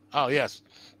confidential. Oh yes.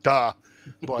 Duh.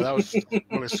 Boy, that was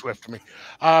really swift for me.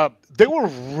 They were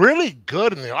really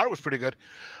good, and the art was pretty good.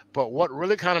 But what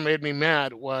really kind of made me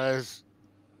mad was,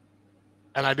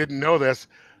 and I didn't know this,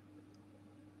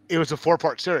 It was a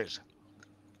 4-part series.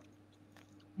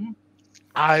 Hmm.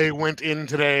 I went in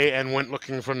today and went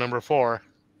looking for number 4,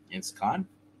 It's gone.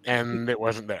 and it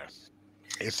wasn't there.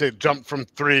 It said jumped from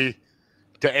 3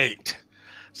 to 8.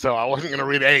 So I wasn't going to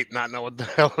read 8, not know what the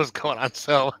hell was going on.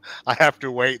 So I have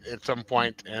to wait at some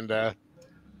point. And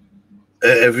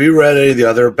Have you read any of the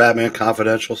other Batman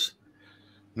Confidentials?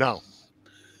 no,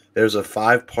 There's a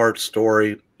 5-part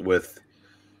story with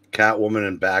Catwoman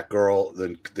and Batgirl.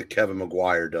 Then the Kevin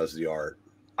Maguire does the art.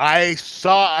 I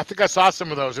think I saw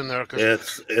some of those in there.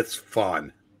 It's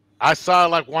fun. I saw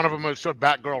like one of them that showed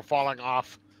Batgirl falling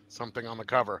off something on the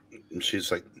cover. And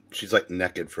she's like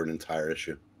naked for an entire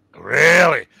issue.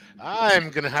 Really? I'm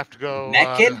going to have to go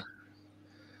Naked?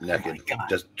 Naked. Oh my God.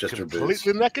 Just her boobs.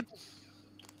 completely naked?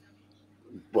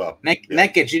 Well,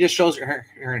 naked. She just shows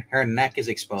her neck is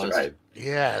exposed. right.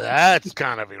 Yeah, that's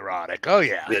kind of erotic. Oh,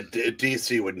 yeah.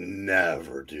 DC would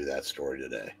never do that story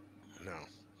today.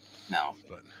 No.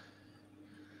 But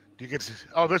do you get to,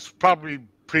 oh, this is probably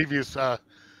previous, this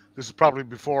is probably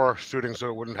before shooting, so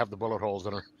it wouldn't have the bullet holes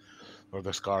in her or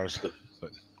the scars.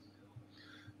 But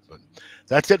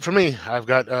that's it for me. I've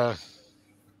got, All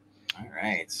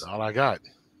right. that's all I got.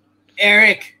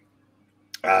 Eric.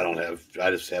 I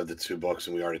just have the 2 books,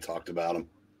 and we already talked about them.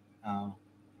 Oh.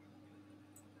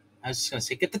 I was just gonna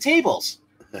say, get the tables.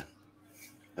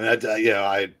 And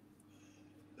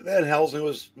Van Helsing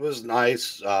was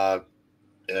nice,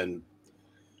 and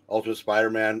Ultimate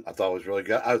Spider-Man I thought was really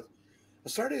good. I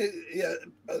started,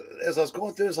 as I was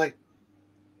going through, it's like,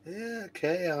 yeah,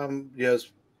 okay,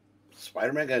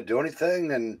 Spider-Man gonna do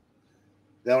anything? And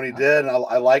then when he did, and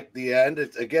I liked the end.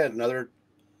 It's again another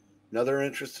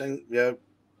interesting,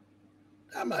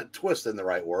 I'm not twisting the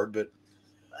right word, but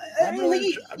I'm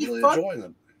really enjoying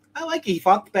them. I like it. He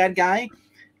fought the bad guy,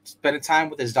 spending time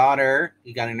with his daughter.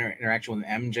 He got an interaction with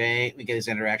MJ. We get his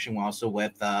interaction also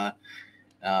with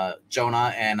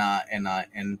Jonah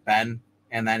and Ben.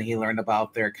 And then he learned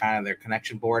about their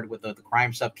connection board with the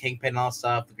crime stuff, Kingpin and all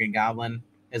stuff. The Green Goblin,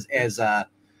 as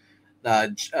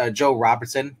Joe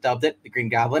Robertson dubbed it, the Green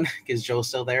Goblin, because Joe's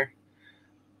still there.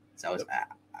 So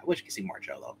I wish you could see more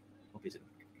Joe though. Hope he's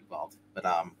involved. But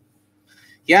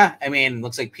yeah, I mean,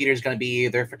 looks like Peter's going to be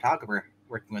their photographer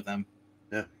working with them.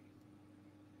 Yeah.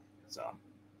 So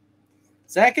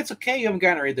Zach, it's okay. You haven't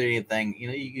gotten to read anything.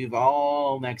 You've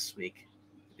all next week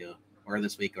to do, or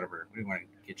this week, whatever. We want to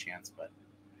get a chance, but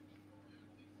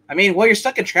I mean, while you're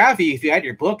stuck in traffic, if you had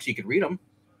your books, you could read them.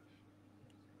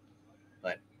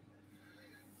 But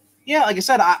yeah, like I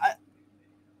said,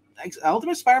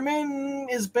 Ultimate Spider-Man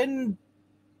has been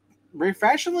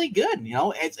refreshingly good.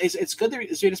 It's good to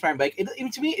read Spider-Man. But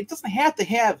to me, it doesn't have to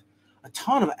have a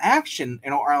ton of action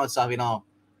and all that stuff.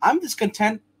 I'm just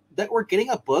content that we're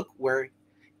getting a book where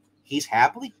he's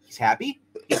happy. He's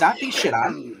not being shit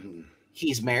on.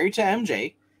 He's married to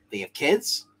MJ. They have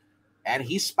kids, and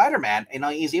he's Spider-Man.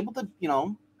 He's able to,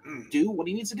 do what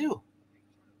he needs to do.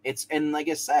 And like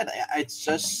I said, it's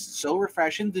just so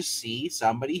refreshing to see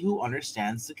somebody who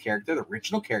understands the character, the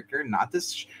original character, not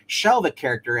this shelve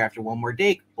character after one more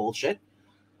day bullshit.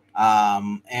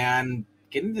 And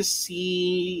getting to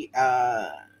see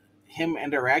him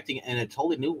interacting in a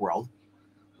totally new world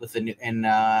with the new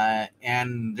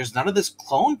and there's none of this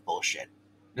clone bullshit.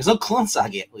 There's no clone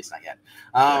saga yet, at least not yet.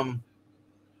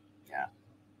 Yeah,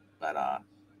 but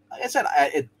like I said,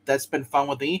 that's been fun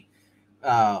with me.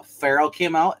 Feral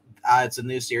came out. It's a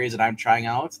new series that I'm trying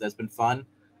out. That's been fun.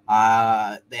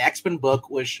 The X-Men book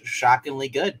was shockingly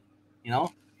good.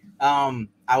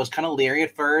 I was kind of leery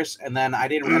at first, and then it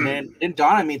didn't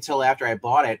dawn on me until after I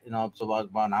bought it. So about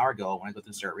an hour ago when I go through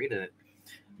and start reading it,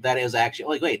 that it was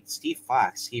actually wait, Steve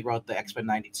Fox. He wrote the X-Men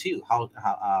 '92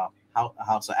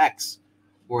 House of X,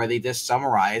 where they just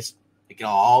summarized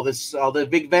all the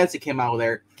big events that came out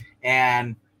there,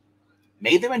 and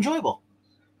made them enjoyable.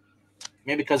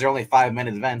 Maybe because they're only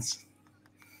 5-minute events,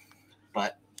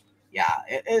 but yeah,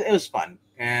 it was fun.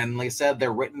 And like I said,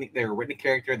 they're written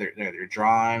character. They're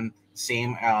drawn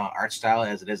same art style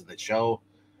as it is in the show.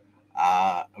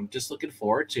 I'm just looking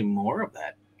forward to more of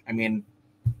that. I mean,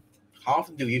 how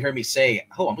often do you hear me say,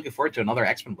 "Oh, I'm looking forward to another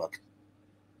X-Men book"?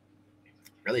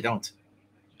 Really don't.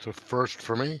 It's a first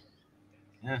for me.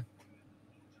 Yeah,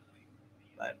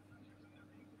 but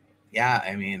yeah,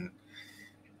 I mean,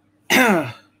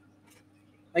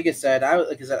 like I said,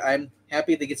 I'm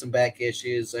happy to get some back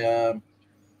issues.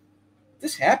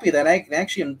 Just happy that I can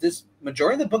actually, this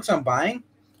majority of the books I'm buying,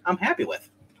 I'm happy with.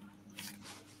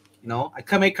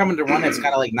 I may come into one that's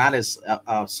kind of like not as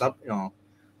up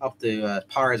to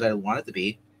par as I want it to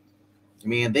be. I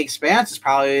mean, The Expanse is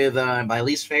probably my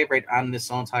least favorite on this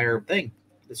whole entire thing,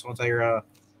 this whole entire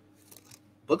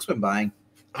books been buying?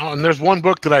 Oh, and there's one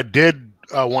book that I did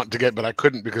want to get, but I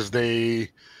couldn't because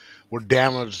they were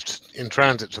damaged in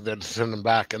transit, so they had to send them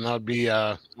back. And that would be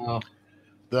Oh,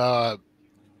 the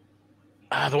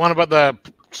one about the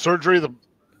surgery, the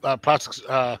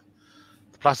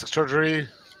plastic surgery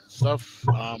stuff.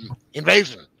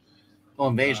 Invasion. oh,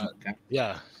 Invasion. Okay.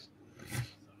 Yeah.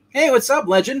 Hey, what's up,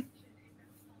 Legend?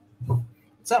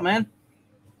 What's up, man?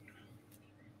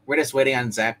 We're just waiting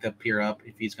on Zach to appear up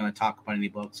if he's going to talk about any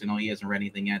books. You know, he hasn't read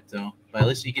anything yet, though. But at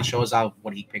least he can show us out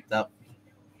what he picked up.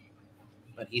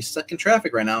 But he's stuck in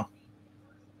traffic right now.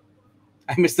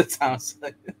 I missed the town.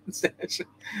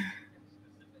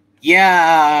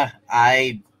 Yeah,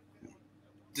 I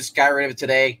just got rid of it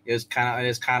today. I just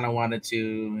kind of wanted to,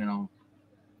 you know,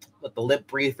 let the lip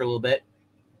breathe for a little bit.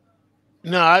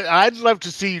 No, I'd love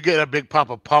to see you get a big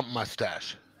Papa Pump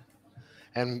mustache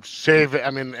and shave it.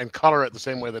 I mean, and color it the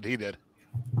same way that he did.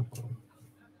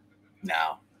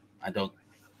 No, I don't.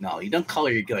 No, you don't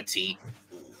color your goatee.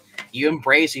 You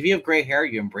embrace, if you have gray hair,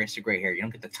 you embrace the gray hair. You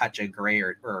don't get to touch a gray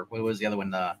or what was the other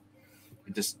one?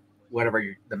 Just whatever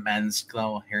the men's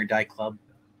hair dye club.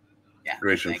 Yeah.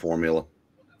 Creation formula.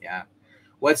 Yeah.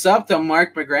 What's up to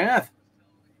Mark McGrath?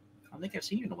 I don't think I've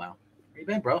seen you in a while. Where you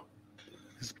been, bro?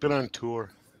 He's been on tour.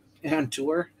 On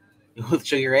tour with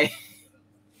Sugar Ray.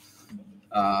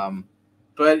 But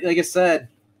like I said,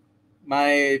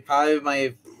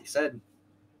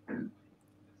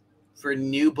 for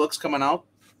new books coming out,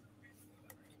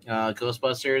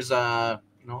 Ghostbusters,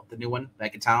 the new one,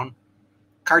 Back in Town,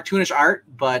 cartoonish art,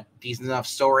 but decent enough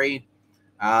story,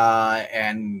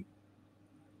 and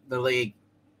literally,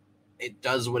 it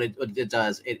does what it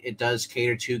does. It does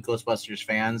cater to Ghostbusters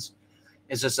fans.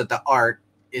 It's just that the art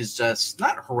is just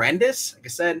not horrendous. Like I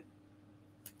said,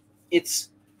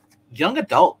 it's young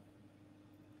adult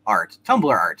art,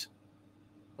 Tumblr art,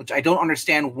 which I don't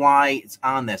understand why it's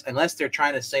on this, unless they're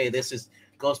trying to say this is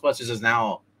Ghostbusters is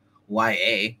now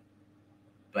YA,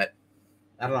 but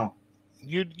I don't know.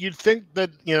 You'd think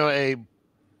that, you know, a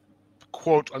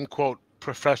quote unquote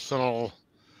professional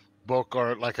book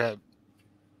or like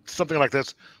something like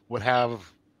this would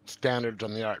have standards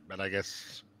on the art, but I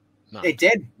guess not. It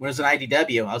did when it was an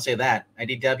IDW. I'll say that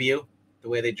IDW, the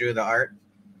way they drew the art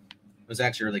was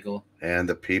actually really cool. And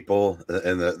the people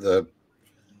and the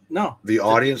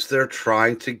audience they're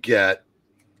trying to get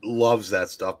loves that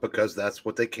stuff because that's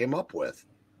what they came up with.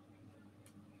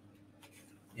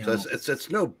 So it's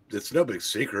no big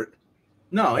secret.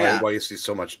 No, why you see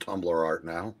so much Tumblr art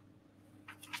now.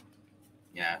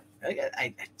 Yeah,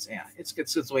 it's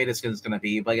the way it's going to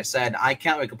be. But like I said, I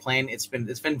can't really complain. It's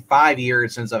been 5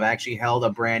 years since I've actually held a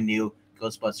brand new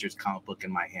Ghostbusters comic book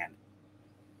in my hand.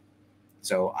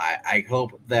 So I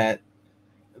hope that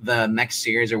the next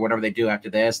series or whatever they do after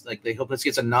this, like they hope this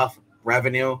gets enough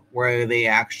revenue where they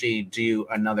actually do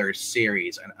another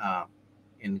series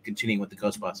and continuing with the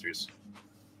Ghostbusters.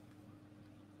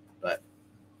 But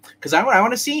because I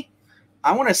want to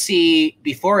see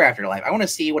before Afterlife. I want to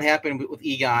see what happened with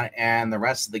Egon and the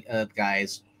rest of the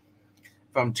guys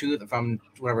from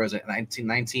whatever was it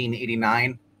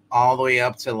 1989 all the way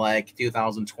up to like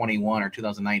 2021 or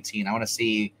 2019. I want to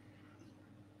see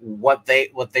what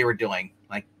they were doing.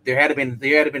 Like there had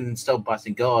been still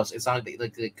busting ghosts. It's not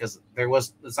like because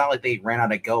it's not like they ran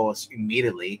out of ghosts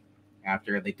immediately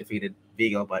after they defeated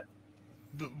Vigo. But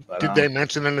did they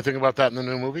mention anything about that in the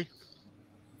new movie?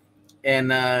 And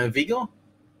Vigo?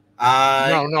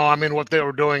 No. I mean, what they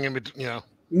were doing in between, you know.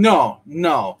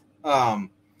 No.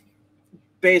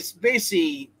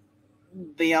 Basically,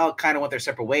 they all kind of went their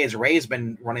separate ways. Ray's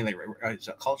been running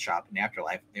the cult shop in the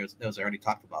Afterlife. Those already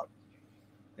talked about.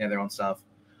 They have their own stuff.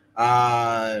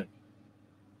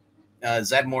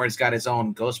 Zedmore's got his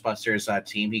own Ghostbusters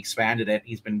team. He expanded it.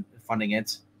 He's been funding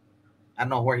it. I don't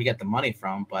know where he got the money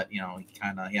from, but you know, he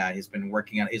kind of he's been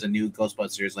working on. He's a new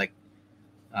Ghostbusters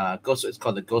It's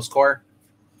called the Ghost Corps,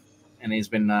 and he's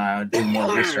been doing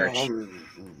more research.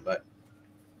 But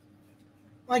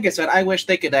like I said, I wish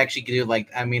they could actually do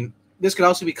this could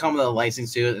also become the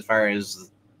license too. As far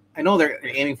as I know, they're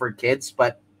aiming for kids,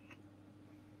 but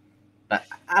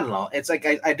I don't know. It's like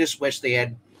I just wish they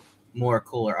had more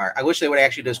cooler art. I wish they would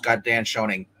actually just got Dan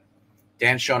Schoening.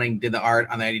 Dan Schoening did the art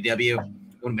on the IDW.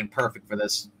 It would have been perfect for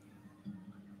this.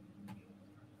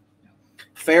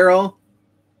 Feral,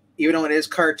 even though it is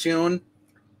cartoon,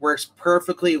 works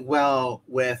perfectly well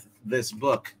with this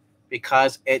book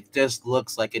because it just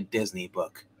looks like a Disney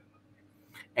book.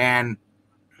 And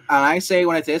I say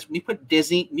when when you put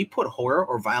Disney, when you put horror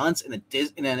or violence and then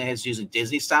it's using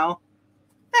Disney style,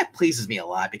 that pleases me a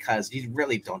lot because you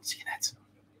really don't see that.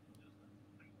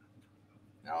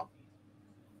 No.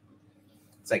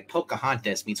 It's like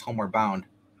Pocahontas meets Homeward Bound.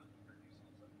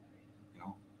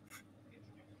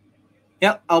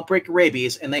 Yep, outbreak of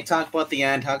rabies, and they talk about the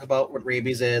end, talk about what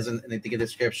rabies is, and they give a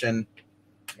description.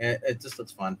 It just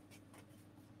looks fun.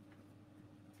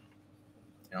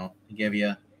 You know, they give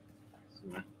you.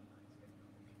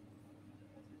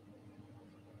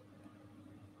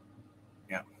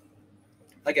 Yeah,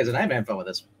 like I said, I've had fun with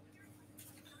this.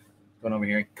 Going over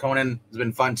here, Conan has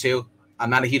been fun too. I'm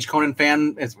not a huge Conan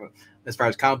fan as far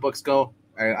as comic books go.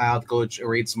 I'll have to go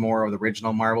read some more of the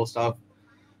original Marvel stuff,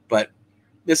 but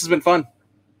this has been fun.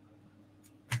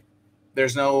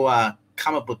 There's no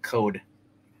comic book code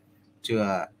to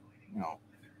that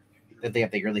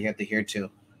they really have to adhere to.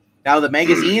 Now the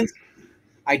magazines,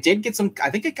 I did get some. I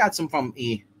think I got some from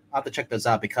E. I'll have to check those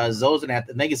out because those didn't have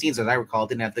the magazines, as I recall,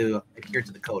 didn't have to adhere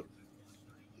to the code.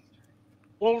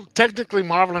 Well, technically,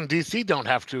 Marvel and DC don't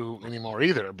have to anymore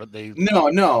either, but they.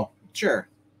 No, sure.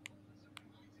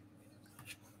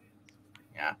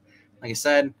 Yeah, like I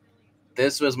said,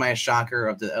 this was my shocker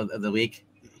of the week.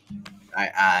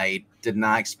 I did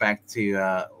not expect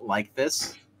to like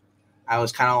this. I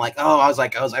was kind of like,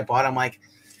 I bought it. I'm like,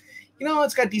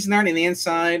 it's got decent art in the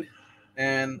inside.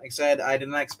 And like I said, I did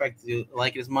not expect to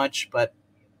like it as much, but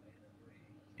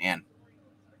man,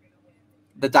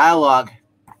 the dialogue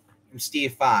from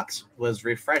Steve Fox was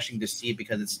refreshing to see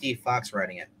because it's Steve Fox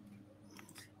writing it.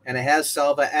 And it has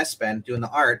Selva Espen doing the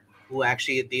art, who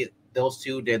actually, those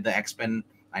two did the X-Men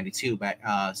 92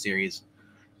 series.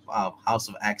 House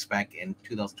of X back in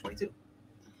 2022.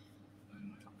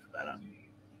 But,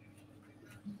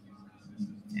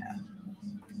 yeah.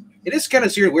 It is kind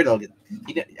of weird, though.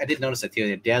 I did notice that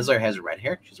too. Dazzler has red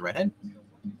hair. She's a redhead.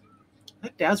 I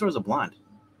think Dazzler is a blonde.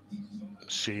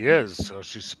 She is, so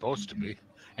she's supposed to be.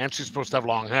 And she's supposed to have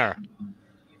long hair.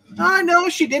 No,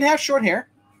 she did have short hair.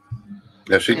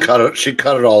 Yeah, she cut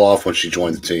it all off when she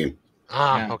joined the team.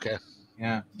 Okay.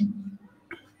 Yeah.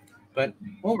 But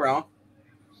overall,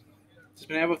 just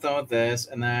been having fun with this,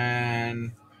 and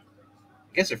then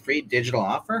I guess a free digital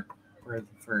offer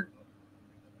for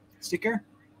sticker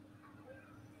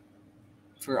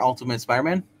for Ultimate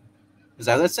Spider-Man. Is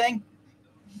that what it's saying?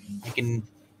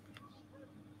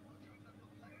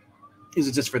 Is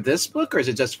it just for this book, or is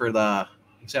it just for the? I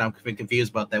said I'm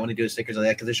confused about that when they do stickers like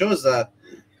that because it shows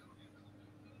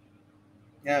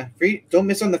free. Don't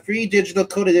miss on the free digital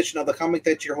code edition of the comic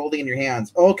that you're holding in your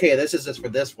hands. Okay, this is just for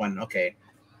this one. Okay.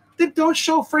 Then don't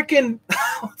show freaking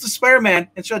it's a Spider-Man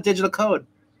and show a digital code.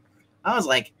 I was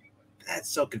like, that's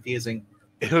so confusing.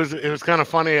 It was kind of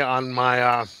funny on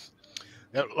my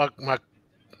my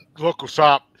local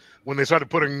shop when they started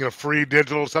putting free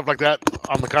digital stuff like that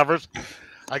on the covers.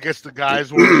 I guess the guys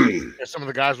some of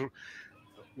the guys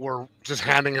were just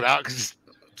handing it out because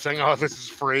saying, "Oh, this is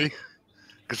free,"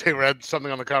 because they read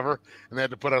something on the cover and they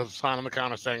had to put a sign on the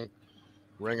counter saying,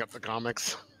 "Ring up the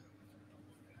comics."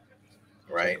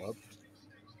 Right.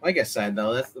 Like I said,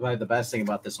 though, that's the best thing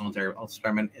about this whole entire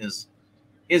experiment is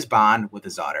his bond with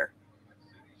his daughter.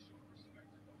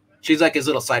 She's like his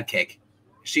little sidekick.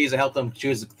 She's helped him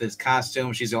choose this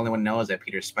costume. She's the only one who knows that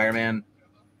Peter's Spider-Man.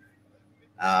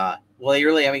 Well, he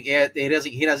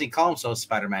doesn't call himself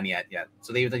Spider-Man yet.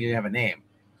 So they even have a name.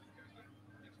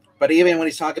 But even when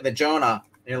he's talking to Jonah,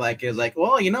 he's like,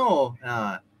 well,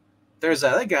 there's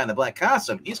that guy in the black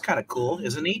costume. He's kind of cool,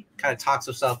 isn't he? Kind of talks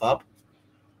himself up.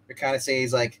 They kind of say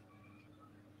he's like,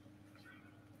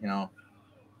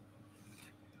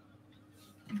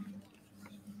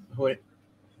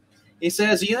 he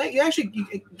says,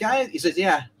 guys, he says,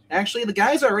 yeah, actually, the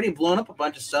guy's already blown up a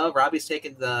bunch of stuff. Robbie's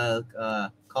taken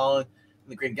the call in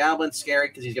the Green Goblin, scary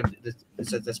because he's got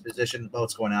this position about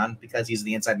what's going on because he's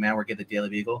the inside man working at the Daily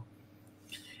Bugle.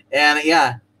 And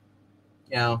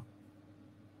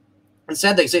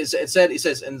instead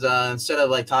of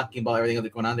like talking about everything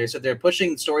that's going on there, said they're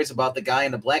pushing stories about the guy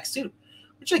in the black suit,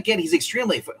 which I get. He's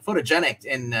extremely photogenic,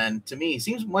 and to me, he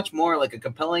seems much more like a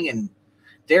compelling and,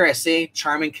 dare I say,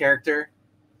 charming character,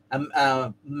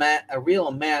 a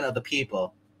real man of the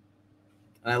people.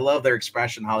 And I love their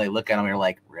expression, how they look at him. You're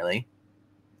like, really?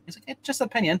 He's like, it's just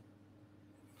opinion.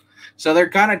 So they're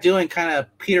kind of doing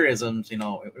Peterisms,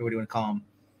 what do you want to call them?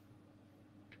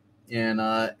 And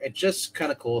it's just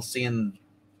kind of cool seeing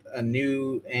a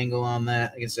new angle on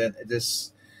that. Like I said,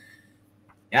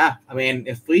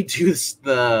 if we do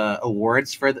the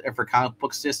awards for comic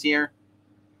books this year,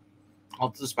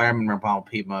 Ultimate Spider-Man will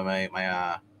probably be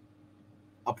my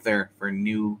up there for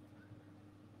new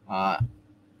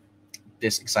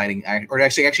this exciting, or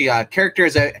actually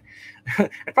characters that I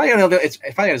probably don't know. It's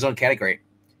probably in its own category.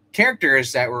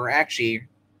 Characters that were actually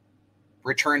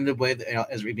returned the way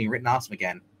as being written awesome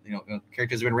again.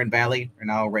 Characters have been written badly are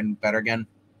now written better again.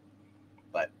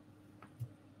 But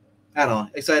I don't know.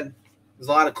 Like I said, there's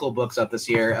a lot of cool books out this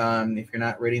year. If you're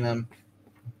not reading them,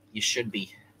 you should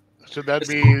be. Should that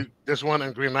be this one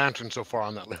and Green Lantern so far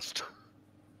on that list?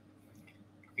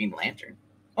 Green Lantern.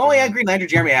 Oh yeah, Green Lantern,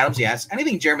 Jeremy Adams. Yes,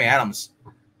 anything Jeremy Adams.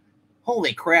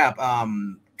 Holy crap!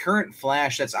 Current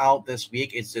Flash that's out this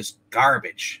week is just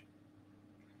garbage.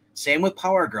 Same with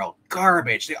Power Girl,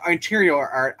 garbage. The interior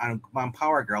art on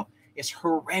Power Girl is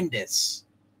horrendous.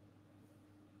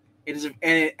 It is,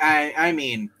 and I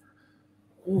mean,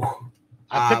 whew.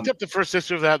 I picked up the first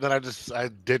issue of that, then I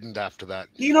didn't after that.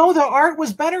 The art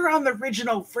was better on the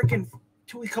original freaking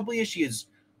couple issues.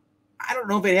 I don't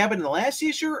know if it happened in the last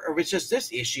issue or if it's just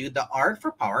this issue. The art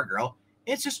for Power Girl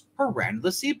is just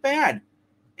horrendously bad.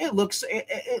 It looks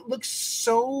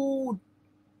so.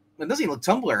 It doesn't even look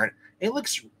Tumblr. It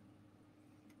looks.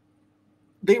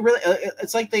 They really.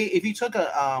 It's like if you took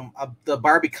the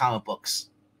Barbie comic books,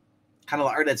 kind of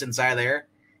the art that's inside there,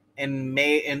 and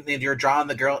you're drawing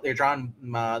the girl. They're drawing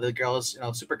the girls,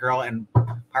 Supergirl and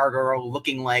Power Girl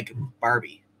looking like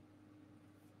Barbie.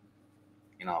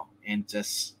 And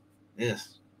just. Ugh.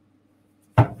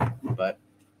 But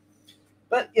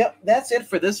yep, that's it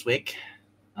for this week.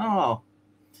 Oh,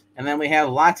 and then we have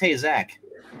Latte Zach.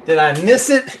 Did I miss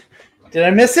it?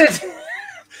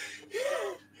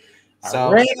 So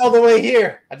I ran all the way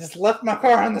here. I just left my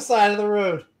car on the side of the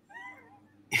road.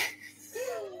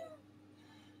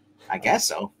 I guess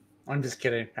so. I'm just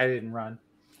kidding. I didn't run.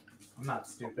 I'm not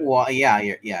stupid. Well, you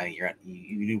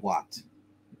walked.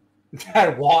 I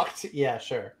walked. Yeah,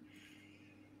 sure.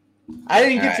 I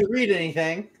didn't get to read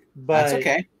anything, but that's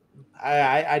okay.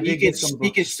 I did get some books.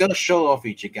 You can still show off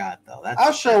what you got, though.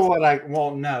 I'll show what I.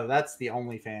 Well, no, that's the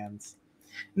OnlyFans.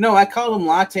 No, I call him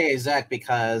Latte Zach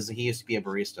because he used to be a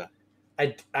barista.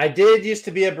 I did used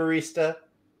to be a barista.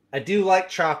 I do like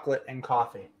chocolate and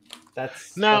coffee.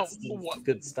 That's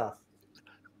good stuff.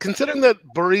 Considering that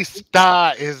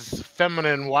barista is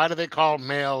feminine, why do they call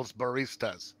males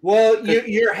baristas? Well,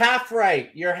 you're half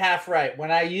right. You're half right.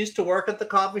 When I used to work at the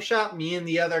coffee shop, me and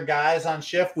the other guys on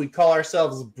shift, we'd call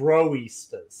ourselves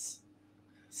broistas.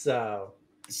 So,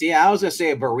 see, I was gonna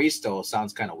say baristo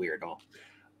sounds kind of weird, though.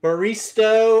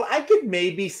 Baristo, I could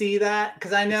maybe see that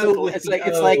because I know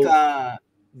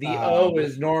the O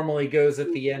is normally goes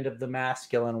at the end of the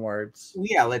masculine words.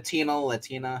 Yeah, Latino,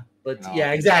 Latina.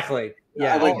 Yeah, exactly.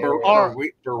 Yeah, or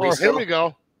here we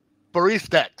go,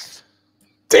 baristex.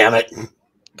 Damn it!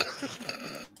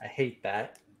 I hate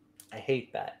that.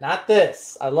 Not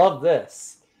this. I love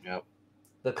this. Yep.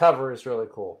 The cover is really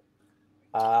cool.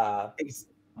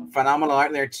 Phenomenal art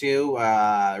in there too.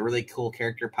 Really cool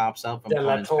character pops up from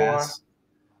Commons Pass.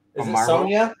 Is it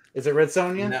Sonya? Is it Red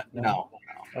Sonya? No.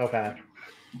 Okay.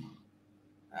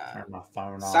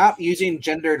 Stop using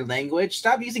gendered language.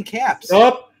 Stop using caps.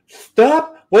 Stop.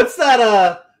 What's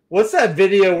that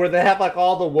video where they have like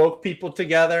all the woke people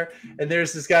together and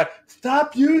there's this guy,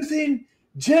 stop using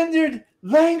gendered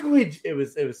language. It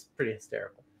was pretty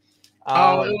hysterical.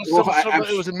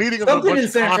 It was a meeting of a bunch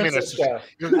of communists. Yeah,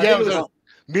 it was a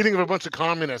meeting of a bunch of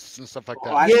communists and stuff like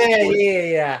that.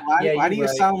 Yeah. Why do you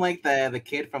sound like the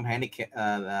kid from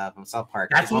from South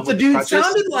Park? That's what the dude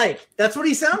sounded like. That's what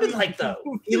he sounded like, though.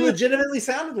 He legitimately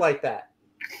sounded like that.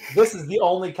 This is the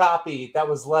only copy that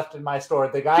was left in my store.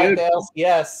 The guy at the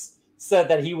LCS said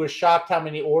that he was shocked how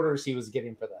many orders he was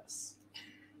getting for this.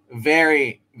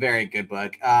 Very, very good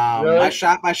book. Really? My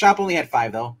shop only had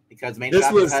 5 though, because I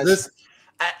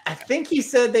think he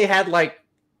said they had like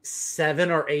 7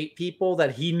 or 8 people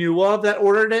that he knew of that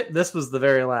ordered it. This was the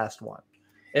very last one.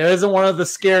 It isn't one of the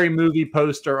Scary Movie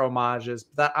poster homages,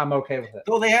 but I'm okay with it.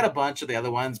 Well, they had a bunch of the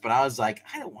other ones, but I was like,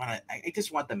 I don't want it. I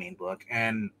just want the main book,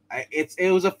 and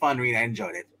it was a fun read. I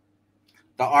enjoyed it.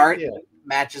 The art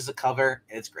matches the cover.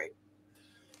 It's great.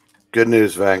 Good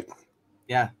news, Vank.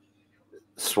 Yeah.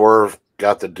 Swerve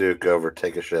got the Duke over.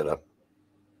 Take a shit up.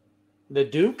 The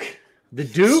Duke? The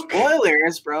Duke?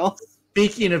 Spoilers, bro.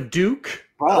 Speaking of Duke.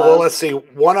 Well, let's see.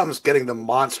 One of them's getting the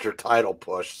monster title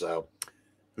push, so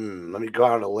let me go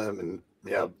out on a limb and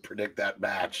predict that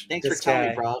match. Thanks for telling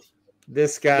me, bro.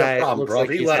 This guy no problem, looks bro. like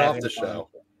He let off the show.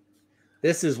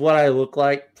 This is what I look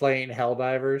like playing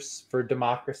Helldivers for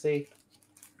Democracy.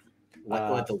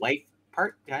 With the white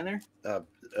part behind there?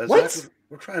 What?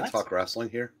 We're trying to talk wrestling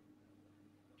here.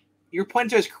 You're pointing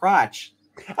to his crotch.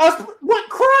 What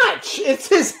crotch? It's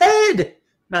his head.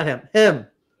 Not him. Him.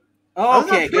 Oh,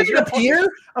 okay. I'm pointing up here.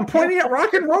 I'm pointing at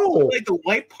rock and roll. Like the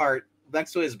white part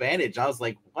next to his bandage. I was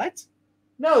like, what?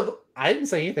 No, I didn't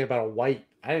say anything about a white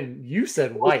I didn't. You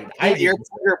said white.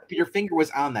 Your finger was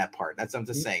on that part. That's what I'm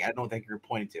just saying. I don't think you're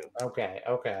pointing to. Okay.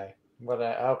 Okay.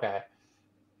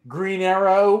 Green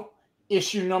Arrow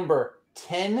issue number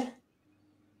 10.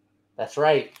 That's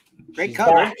right. Great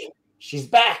cover. Back. She's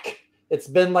back. It's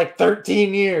been like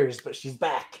 13 years, but she's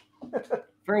back.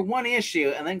 For one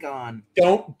issue and then gone.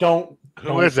 Don't.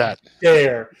 Who is that?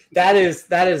 There. That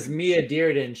is Mia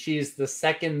Dearden. She's the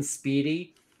second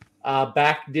Speedy.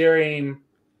 Back during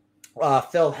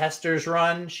Phil Hester's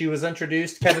run, she was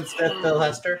introduced. Kevin Smith, Phil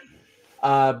Hester.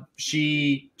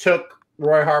 She took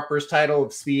Roy Harper's title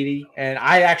of Speedy, and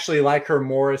I actually like her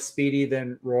more as Speedy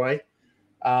than Roy.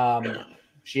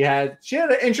 She had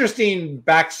an interesting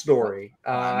backstory,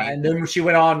 and then she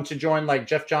went on to join like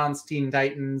Jeff Johns' Teen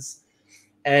Titans,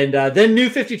 and then New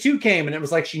 52 came, and it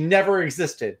was like she never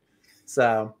existed.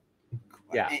 So,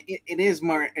 yeah, it is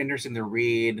more interesting to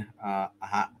read a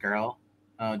hot girl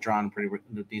drawn pretty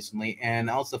decently, and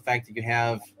also the fact that you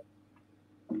have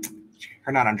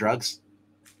her not on drugs.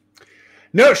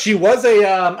 No, she was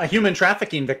a human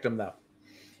trafficking victim though.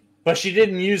 But she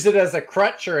didn't use it as a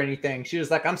crutch or anything. She was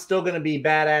like, I'm still going to be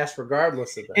badass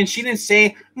regardless of it. And she didn't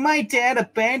say, my dad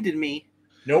abandoned me.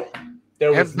 Nope.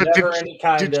 There was never any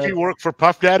kind of... Did she work for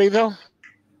Puff Daddy, though?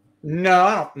 No,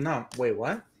 I don't know. Wait,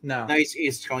 what? No. No,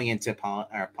 he's going into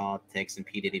politics and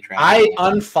P. Diddy trafficking. I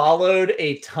unfollowed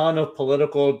a ton of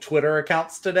political Twitter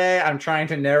accounts today. I'm trying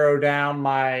to narrow down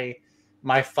my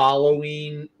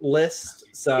following list.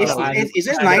 So it's nice. It's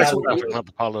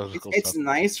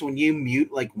nice when you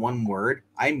mute like one word.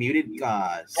 I muted.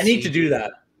 I need to do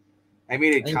that. I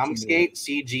muted Comscape,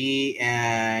 CG,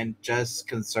 and just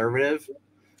conservative.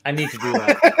 I need to do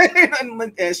that.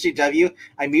 SGW.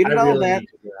 I muted all that.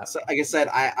 So, like I said,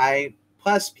 I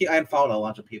unfollowed a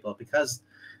lot of people because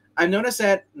I've noticed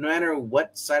that no matter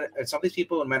what side, some of these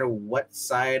people, no matter what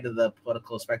side of the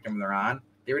political spectrum they're on,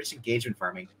 they were just engagement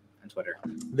farming on Twitter.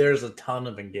 There's a ton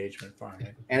of engagement farming.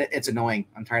 And it's annoying.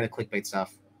 I'm tired of clickbait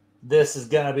stuff. This is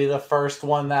going to be the first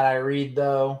one that I read,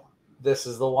 though. This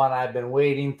is the one I've been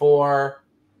waiting for.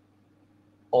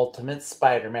 Ultimate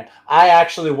Spider-Man. I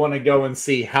actually want to go and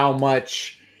see how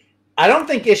much... I don't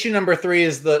think issue number 3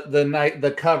 is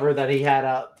the cover that he had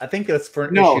out. I think it's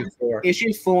for issue 4.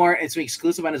 Issue 4, it's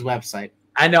exclusive on his website.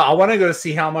 I know. I want to go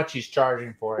see how much he's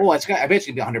charging for it. Oh, I bet it's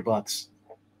going to be $100.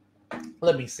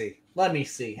 Let me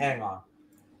see. Hang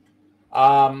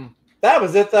on. That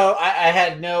was it though. I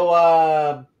had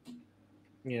no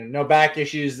no back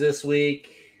issues this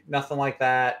week. Nothing like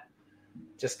that.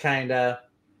 Just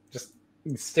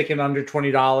sticking under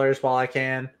 $20 while I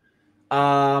can.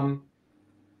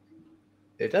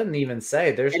 It doesn't even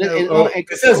say. There's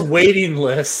it says waiting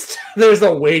list. There's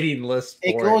a waiting list.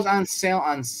 It goes on sale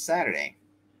on Saturday.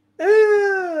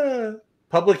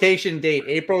 Publication date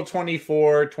April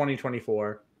 24,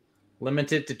 2024.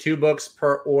 Limited to 2 books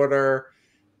per order.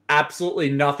 Absolutely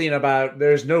nothing about.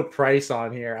 There's no price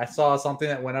on here. I saw something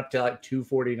that went up to like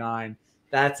 $249.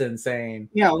 That's insane.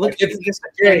 Yeah, look, Jay,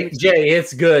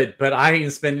 it's good, but I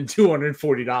ain't spending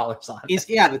 $240 on it. He's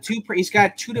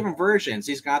got 2 different versions.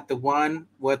 He's got the one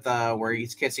with where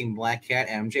he's kissing Black Cat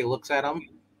and MJ looks at him.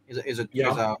 Is a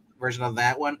version of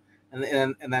that one.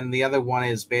 And then the other one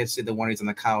is basically the one he's on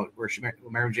the couch where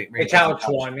the couch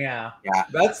one, yeah.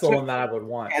 That's the one that I would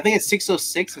want. I think it's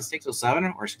 606 and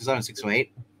 607 or 607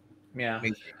 608. Yeah.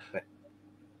 But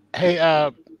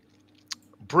hey,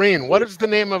 Breen, what is the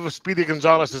name of Speedy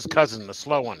Gonzalez's cousin, the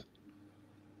slow one?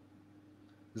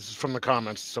 This is from the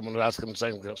comments. Someone was asking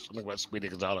saying something about Speedy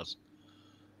Gonzalez.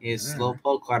 Is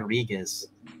Slowpoke Rodriguez.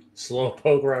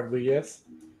 Slowpoke Rodriguez?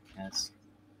 Yes.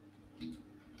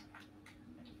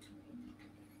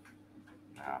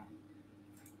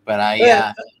 But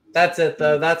that's it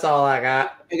though. That's all I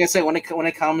got. Like I said, when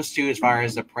it comes to as far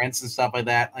as the prints and stuff like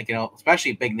that, like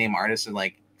especially big name artists and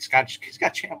like he's got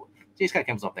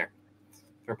Campbell's up there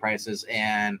for prices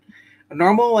and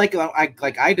normal I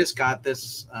just got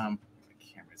this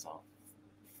camera's all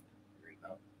weird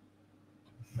though,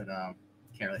 but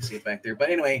can't really see it back there.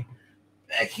 But anyway,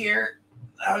 back here,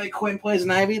 Harley Quinn Poison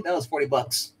Ivy, that was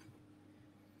 $40.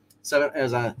 So it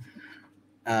was a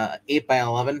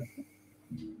 8x11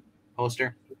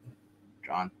 poster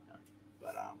drawn,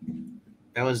 but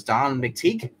that was Don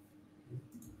McTeague.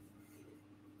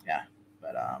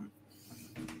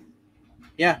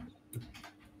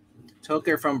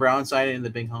 Toker from Brownside and the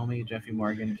Big Homie. Jeffrey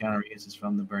Morgan. Keanu Reeves is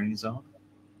from the Burning Zone.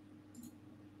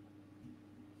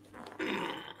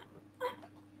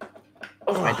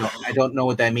 I don't know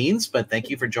what that means, but thank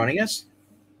you for joining us.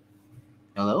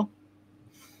 Hello.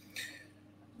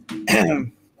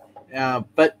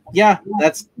 But yeah,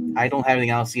 I don't have anything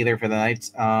else either for the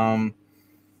night.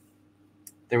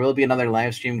 There will be another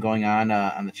live stream going on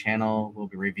the channel. We'll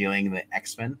be reviewing the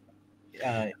X-Men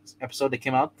episode that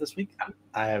came out this week.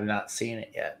 I have not seen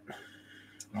it yet.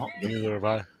 Oh, Neither have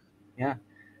I. yeah.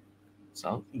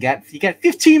 So you got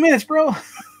 15 minutes, bro.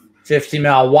 15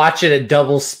 minutes. I'll watch it at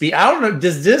double speed. I don't know.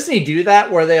 Does Disney do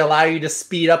that where they allow you to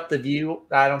speed up the view?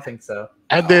 I don't think so.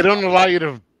 And they don't allow you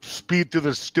to speed through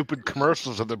the stupid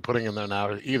commercials that they're putting in there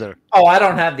now either. Oh, I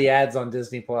don't have the ads on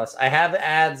Disney Plus. I have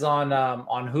ads on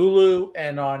Hulu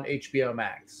and on HBO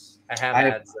Max. I have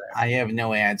ads there. I have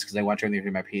no ads because I watch everything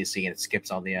through my PC and it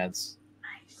skips all the ads.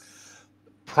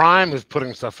 Prime is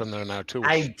putting stuff in there now too.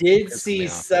 I did see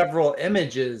several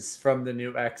images from the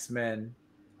new X-Men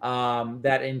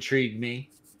that intrigued me.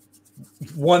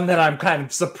 One that I'm kind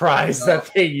of surprised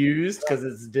that they used because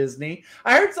it's Disney.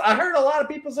 I heard a lot of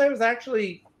people say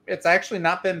it's actually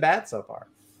not been bad so far.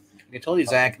 I told you,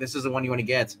 Zach, this is the one you want to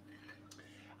get.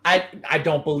 I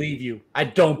don't believe you. I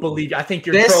don't believe you. I think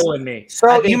you're trolling me.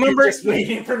 So you remember just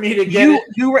waiting for me to get it.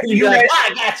 You read.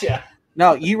 I gotcha.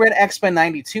 No, you read X-Men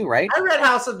 92, right? I read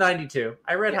House of 92.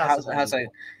 I read House of 92.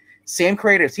 Same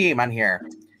creative team on here.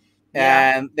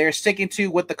 Yeah. And they're sticking to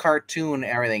with the cartoon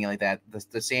and everything like that.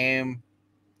 The same.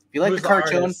 If you like Who's the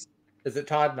cartoon, is it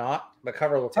Todd Knott? The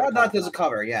cover looks Todd like Knott does a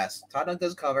cover. Yes, Todd Knott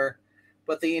does a cover,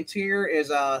 but the interior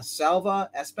is Salva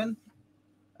Espen.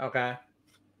 Okay.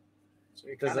 So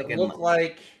does it look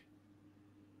like?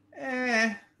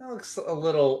 It looks a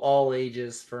little all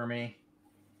ages for me.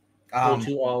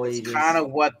 To all ages. It's kind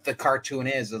of what the cartoon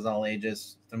is all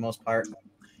ages for the most part.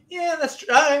 Yeah, that's true.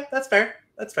 That's fair.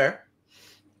 That's fair.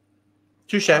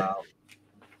 Touche. Like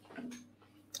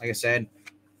I said,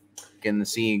 getting to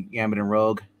see Gambit and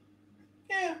Rogue.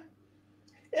 Yeah,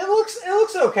 it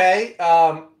looks okay.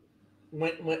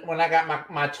 When I got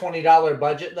my $20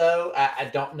 budget though, I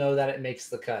don't know that it makes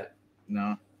the cut.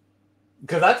 No,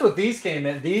 because that's what these came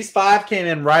in. These 5 came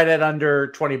in right at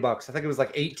under $20. I think it was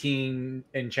like 18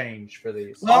 and change for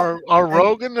these. Are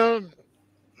Rogue and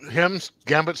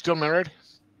Gambit still married?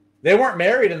 They weren't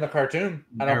married in the cartoon.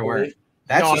 I don't believe.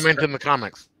 That's I meant in the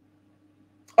comics.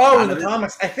 Oh, in the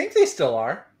comics, I think they still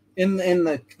are. In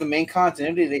the main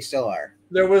continuity, they still are.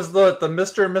 There was the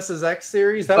Mr. and Mrs. X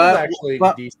series that was actually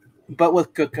decent. But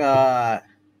with Cook,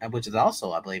 which is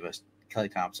also, I believe, was Kelly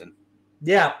Thompson.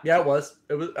 Yeah, it was.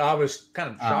 It was. I was kind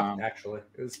of shocked actually.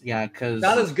 It was because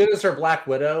not as good as her Black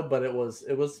Widow, but it was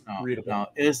readable. No,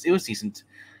 it was decent.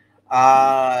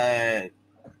 That's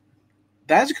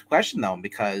a good question though,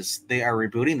 because they are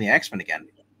rebooting the X-Men again.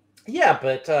 Yeah,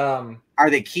 but are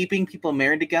they keeping people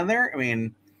married together? I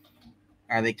mean,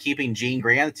 are they keeping Jean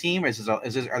Grey on the team? Or are they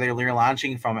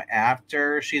relaunching from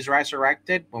after she's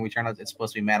resurrected when we turn out it's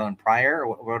supposed to be Madeline Pryor?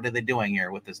 Or what are they doing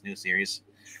here with this new series?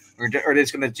 Or are they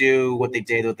just going to do what they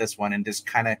did with this one and just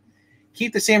kind of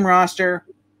keep the same roster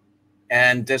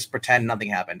and just pretend nothing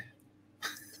happened?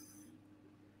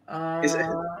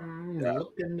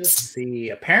 Looking to see.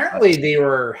 Apparently, they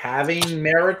were having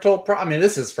marital. I mean,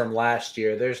 this is from last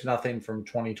year. There's nothing from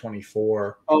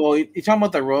 2024. Oh, you're talking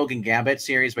about the Rogue and Gambit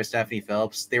series by Stephanie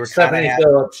Phillips? They were Stephanie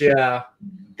Phillips, yeah.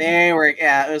 They were,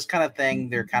 yeah. It was kind of thing.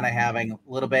 They're kind of having a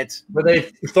little bit. Were they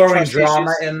throwing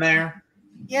drama in there?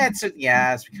 Yeah,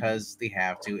 it's because they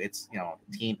have to. It's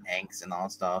teen angst and all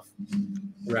that stuff.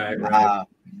 Right.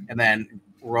 And then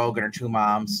Rogue and her 2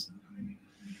 moms.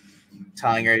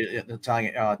 Telling her,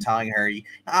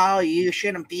 oh, you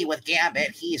shouldn't be with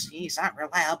Gambit. He's not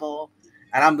reliable.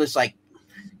 And I'm just like,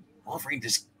 Wolverine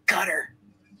just cut her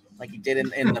like he did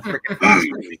in the freaking Fox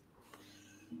movie.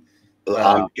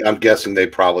 I'm guessing they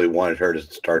probably wanted her to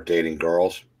start dating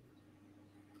girls.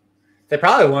 They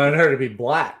probably wanted her to be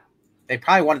black. They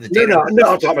probably wanted to date her. her.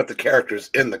 No, I'm talking about the characters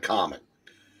in the comic.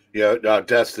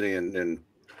 Destiny and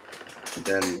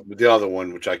the other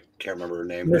one, which I can't remember her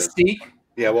name. Mystique.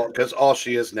 Yeah, well, because all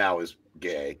she is now is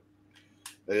gay.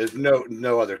 There's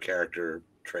no other character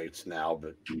traits now,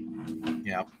 but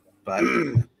yeah,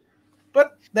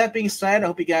 but that being said, I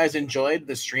hope you guys enjoyed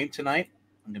the stream tonight.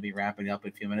 I'm gonna be wrapping up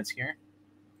in a few minutes here.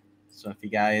 So if you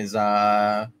guys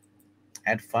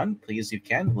had fun, please, if you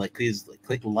can, please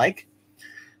click like,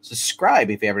 subscribe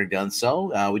if you haven't done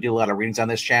so. We do a lot of readings on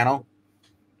this channel.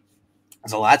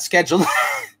 There's a lot scheduled.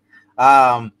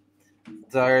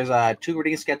 There's 2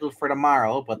 readings scheduled for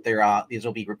tomorrow, but these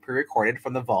will be pre-recorded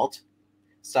from the vault.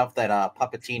 Stuff that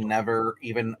Puppeteen never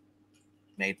even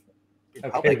made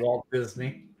public. Okay, Walt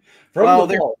Disney.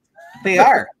 They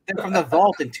are. They're from the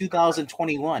vault in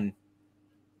 2021.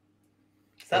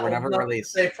 Is that were never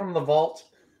released. Say from the vault.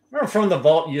 Remember, from the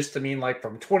vault used to mean like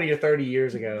from 20 or 30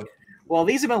 years ago. Well,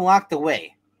 these have been locked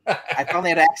away. I finally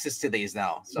had access to these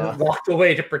now. So walked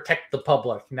away to protect the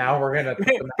public. Now we're gonna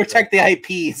protect the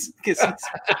IPs.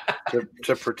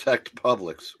 to protect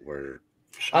Publix, where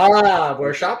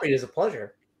shopping is a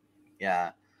pleasure.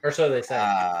 Yeah. Or so they say.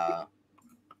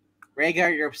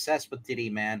 Rhaegar, you're obsessed with Diddy,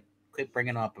 man. Quit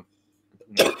bringing up.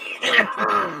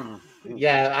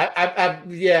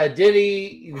 Yeah,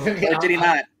 Diddy. Or did he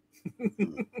not?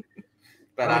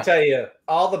 But I'm gonna tell you,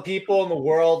 all the people in the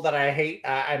world that I hate,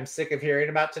 I'm sick of hearing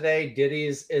about today.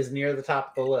 Diddy's is near the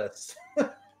top of the list.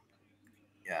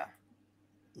 Yeah.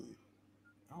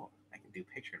 Oh, I can do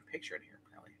picture in here.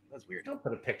 Apparently, that's weird. Don't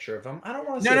put a picture of him. I don't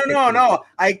want to. No.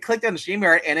 I clicked on the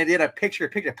StreamYard and it did a picture.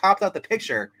 Popped out the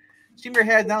picture.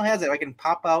 StreamYard now has it. I can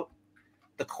pop out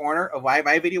the corner of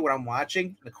my video when I'm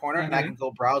watching the corner, and I can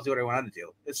go browse, do what I want to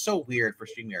do. It's so weird for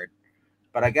StreamYard,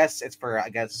 but I guess it's for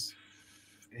it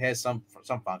has some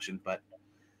function. But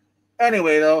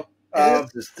anyway, though,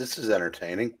 this is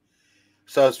entertaining.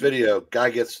 So this video, guy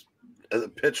gets a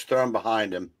pitch thrown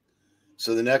behind him.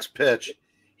 So the next pitch,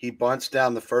 he bunts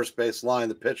down the first base line.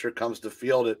 The pitcher comes to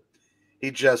field it.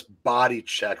 He just body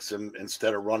checks him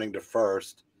instead of running to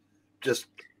first. Just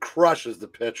crushes the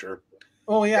pitcher.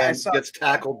 Oh yeah, and gets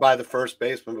tackled by the first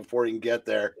baseman before he can get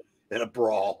there, and a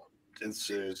brawl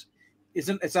ensues. It's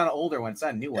not an older one. It's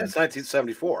not a new one. It's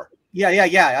 1974. Yeah.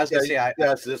 I was gonna say,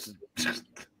 this is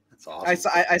that's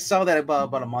awesome. I saw that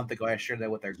about a month ago. I shared that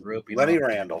with our group. Lenny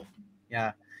Randall.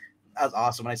 Yeah, that was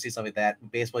awesome. When I see something like that, in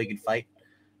baseball you can fight.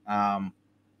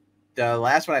 The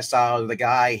last one I saw, the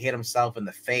guy hit himself in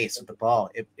the face with the ball.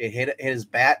 It hit his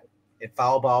bat. It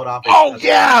foul balled off.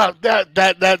 Yeah,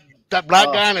 that black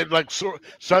guy, and it like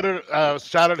shattered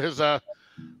his eye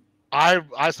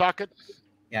socket.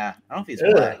 Yeah, I don't know if he's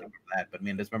black or that, but I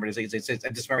mean, I just remember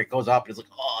it goes up, and it's like,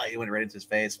 oh, he went right into his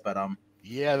face. But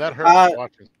yeah, that hurt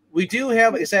watching. We do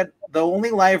have, like I said, the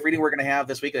only live reading we're going to have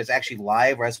this week is actually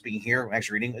live. We're actually being here,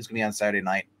 actually reading is going to be on Saturday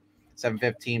night,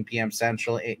 7:15 p.m.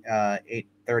 Central,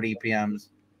 8:30 p.m.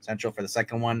 Central for the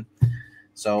second one.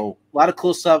 So a lot of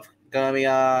cool stuff going to be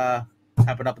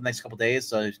happening up in the next couple days.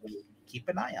 So keep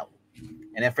an eye out.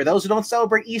 And then for those who don't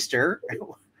celebrate Easter,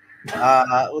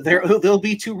 there'll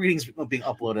be 2 readings being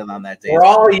uploaded on that day. For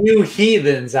all you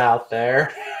heathens out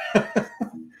there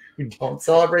who don't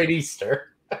celebrate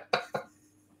Easter.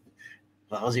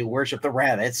 Those who worship the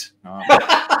rabbits. No,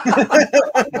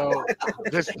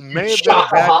 this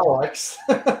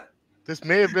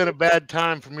may have been a bad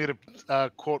time for me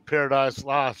to quote Paradise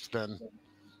Lost. Then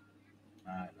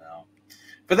I know.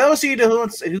 For those of you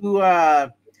who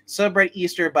celebrate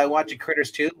Easter by watching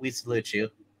Critters 2, we salute you.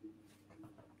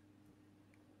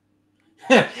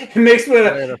 It makes me.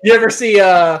 You ever see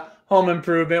Home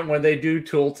Improvement when they do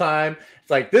Tool Time?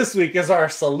 It's like, this week is our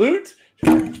salute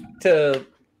to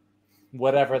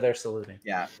whatever they're saluting.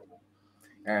 Yeah.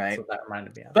 All right. That's what that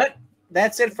reminded me of. But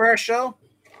that's it for our show.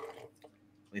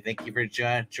 We thank you for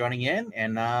joining in,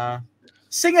 and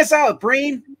sing us out,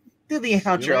 Breen. Do the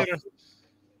outro.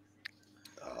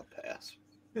 I'll pass.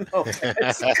 Oh,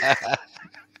 pass.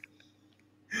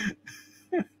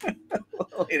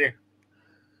 Later.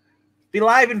 Be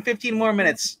live in 15 more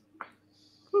minutes.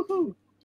 Woo-hoo.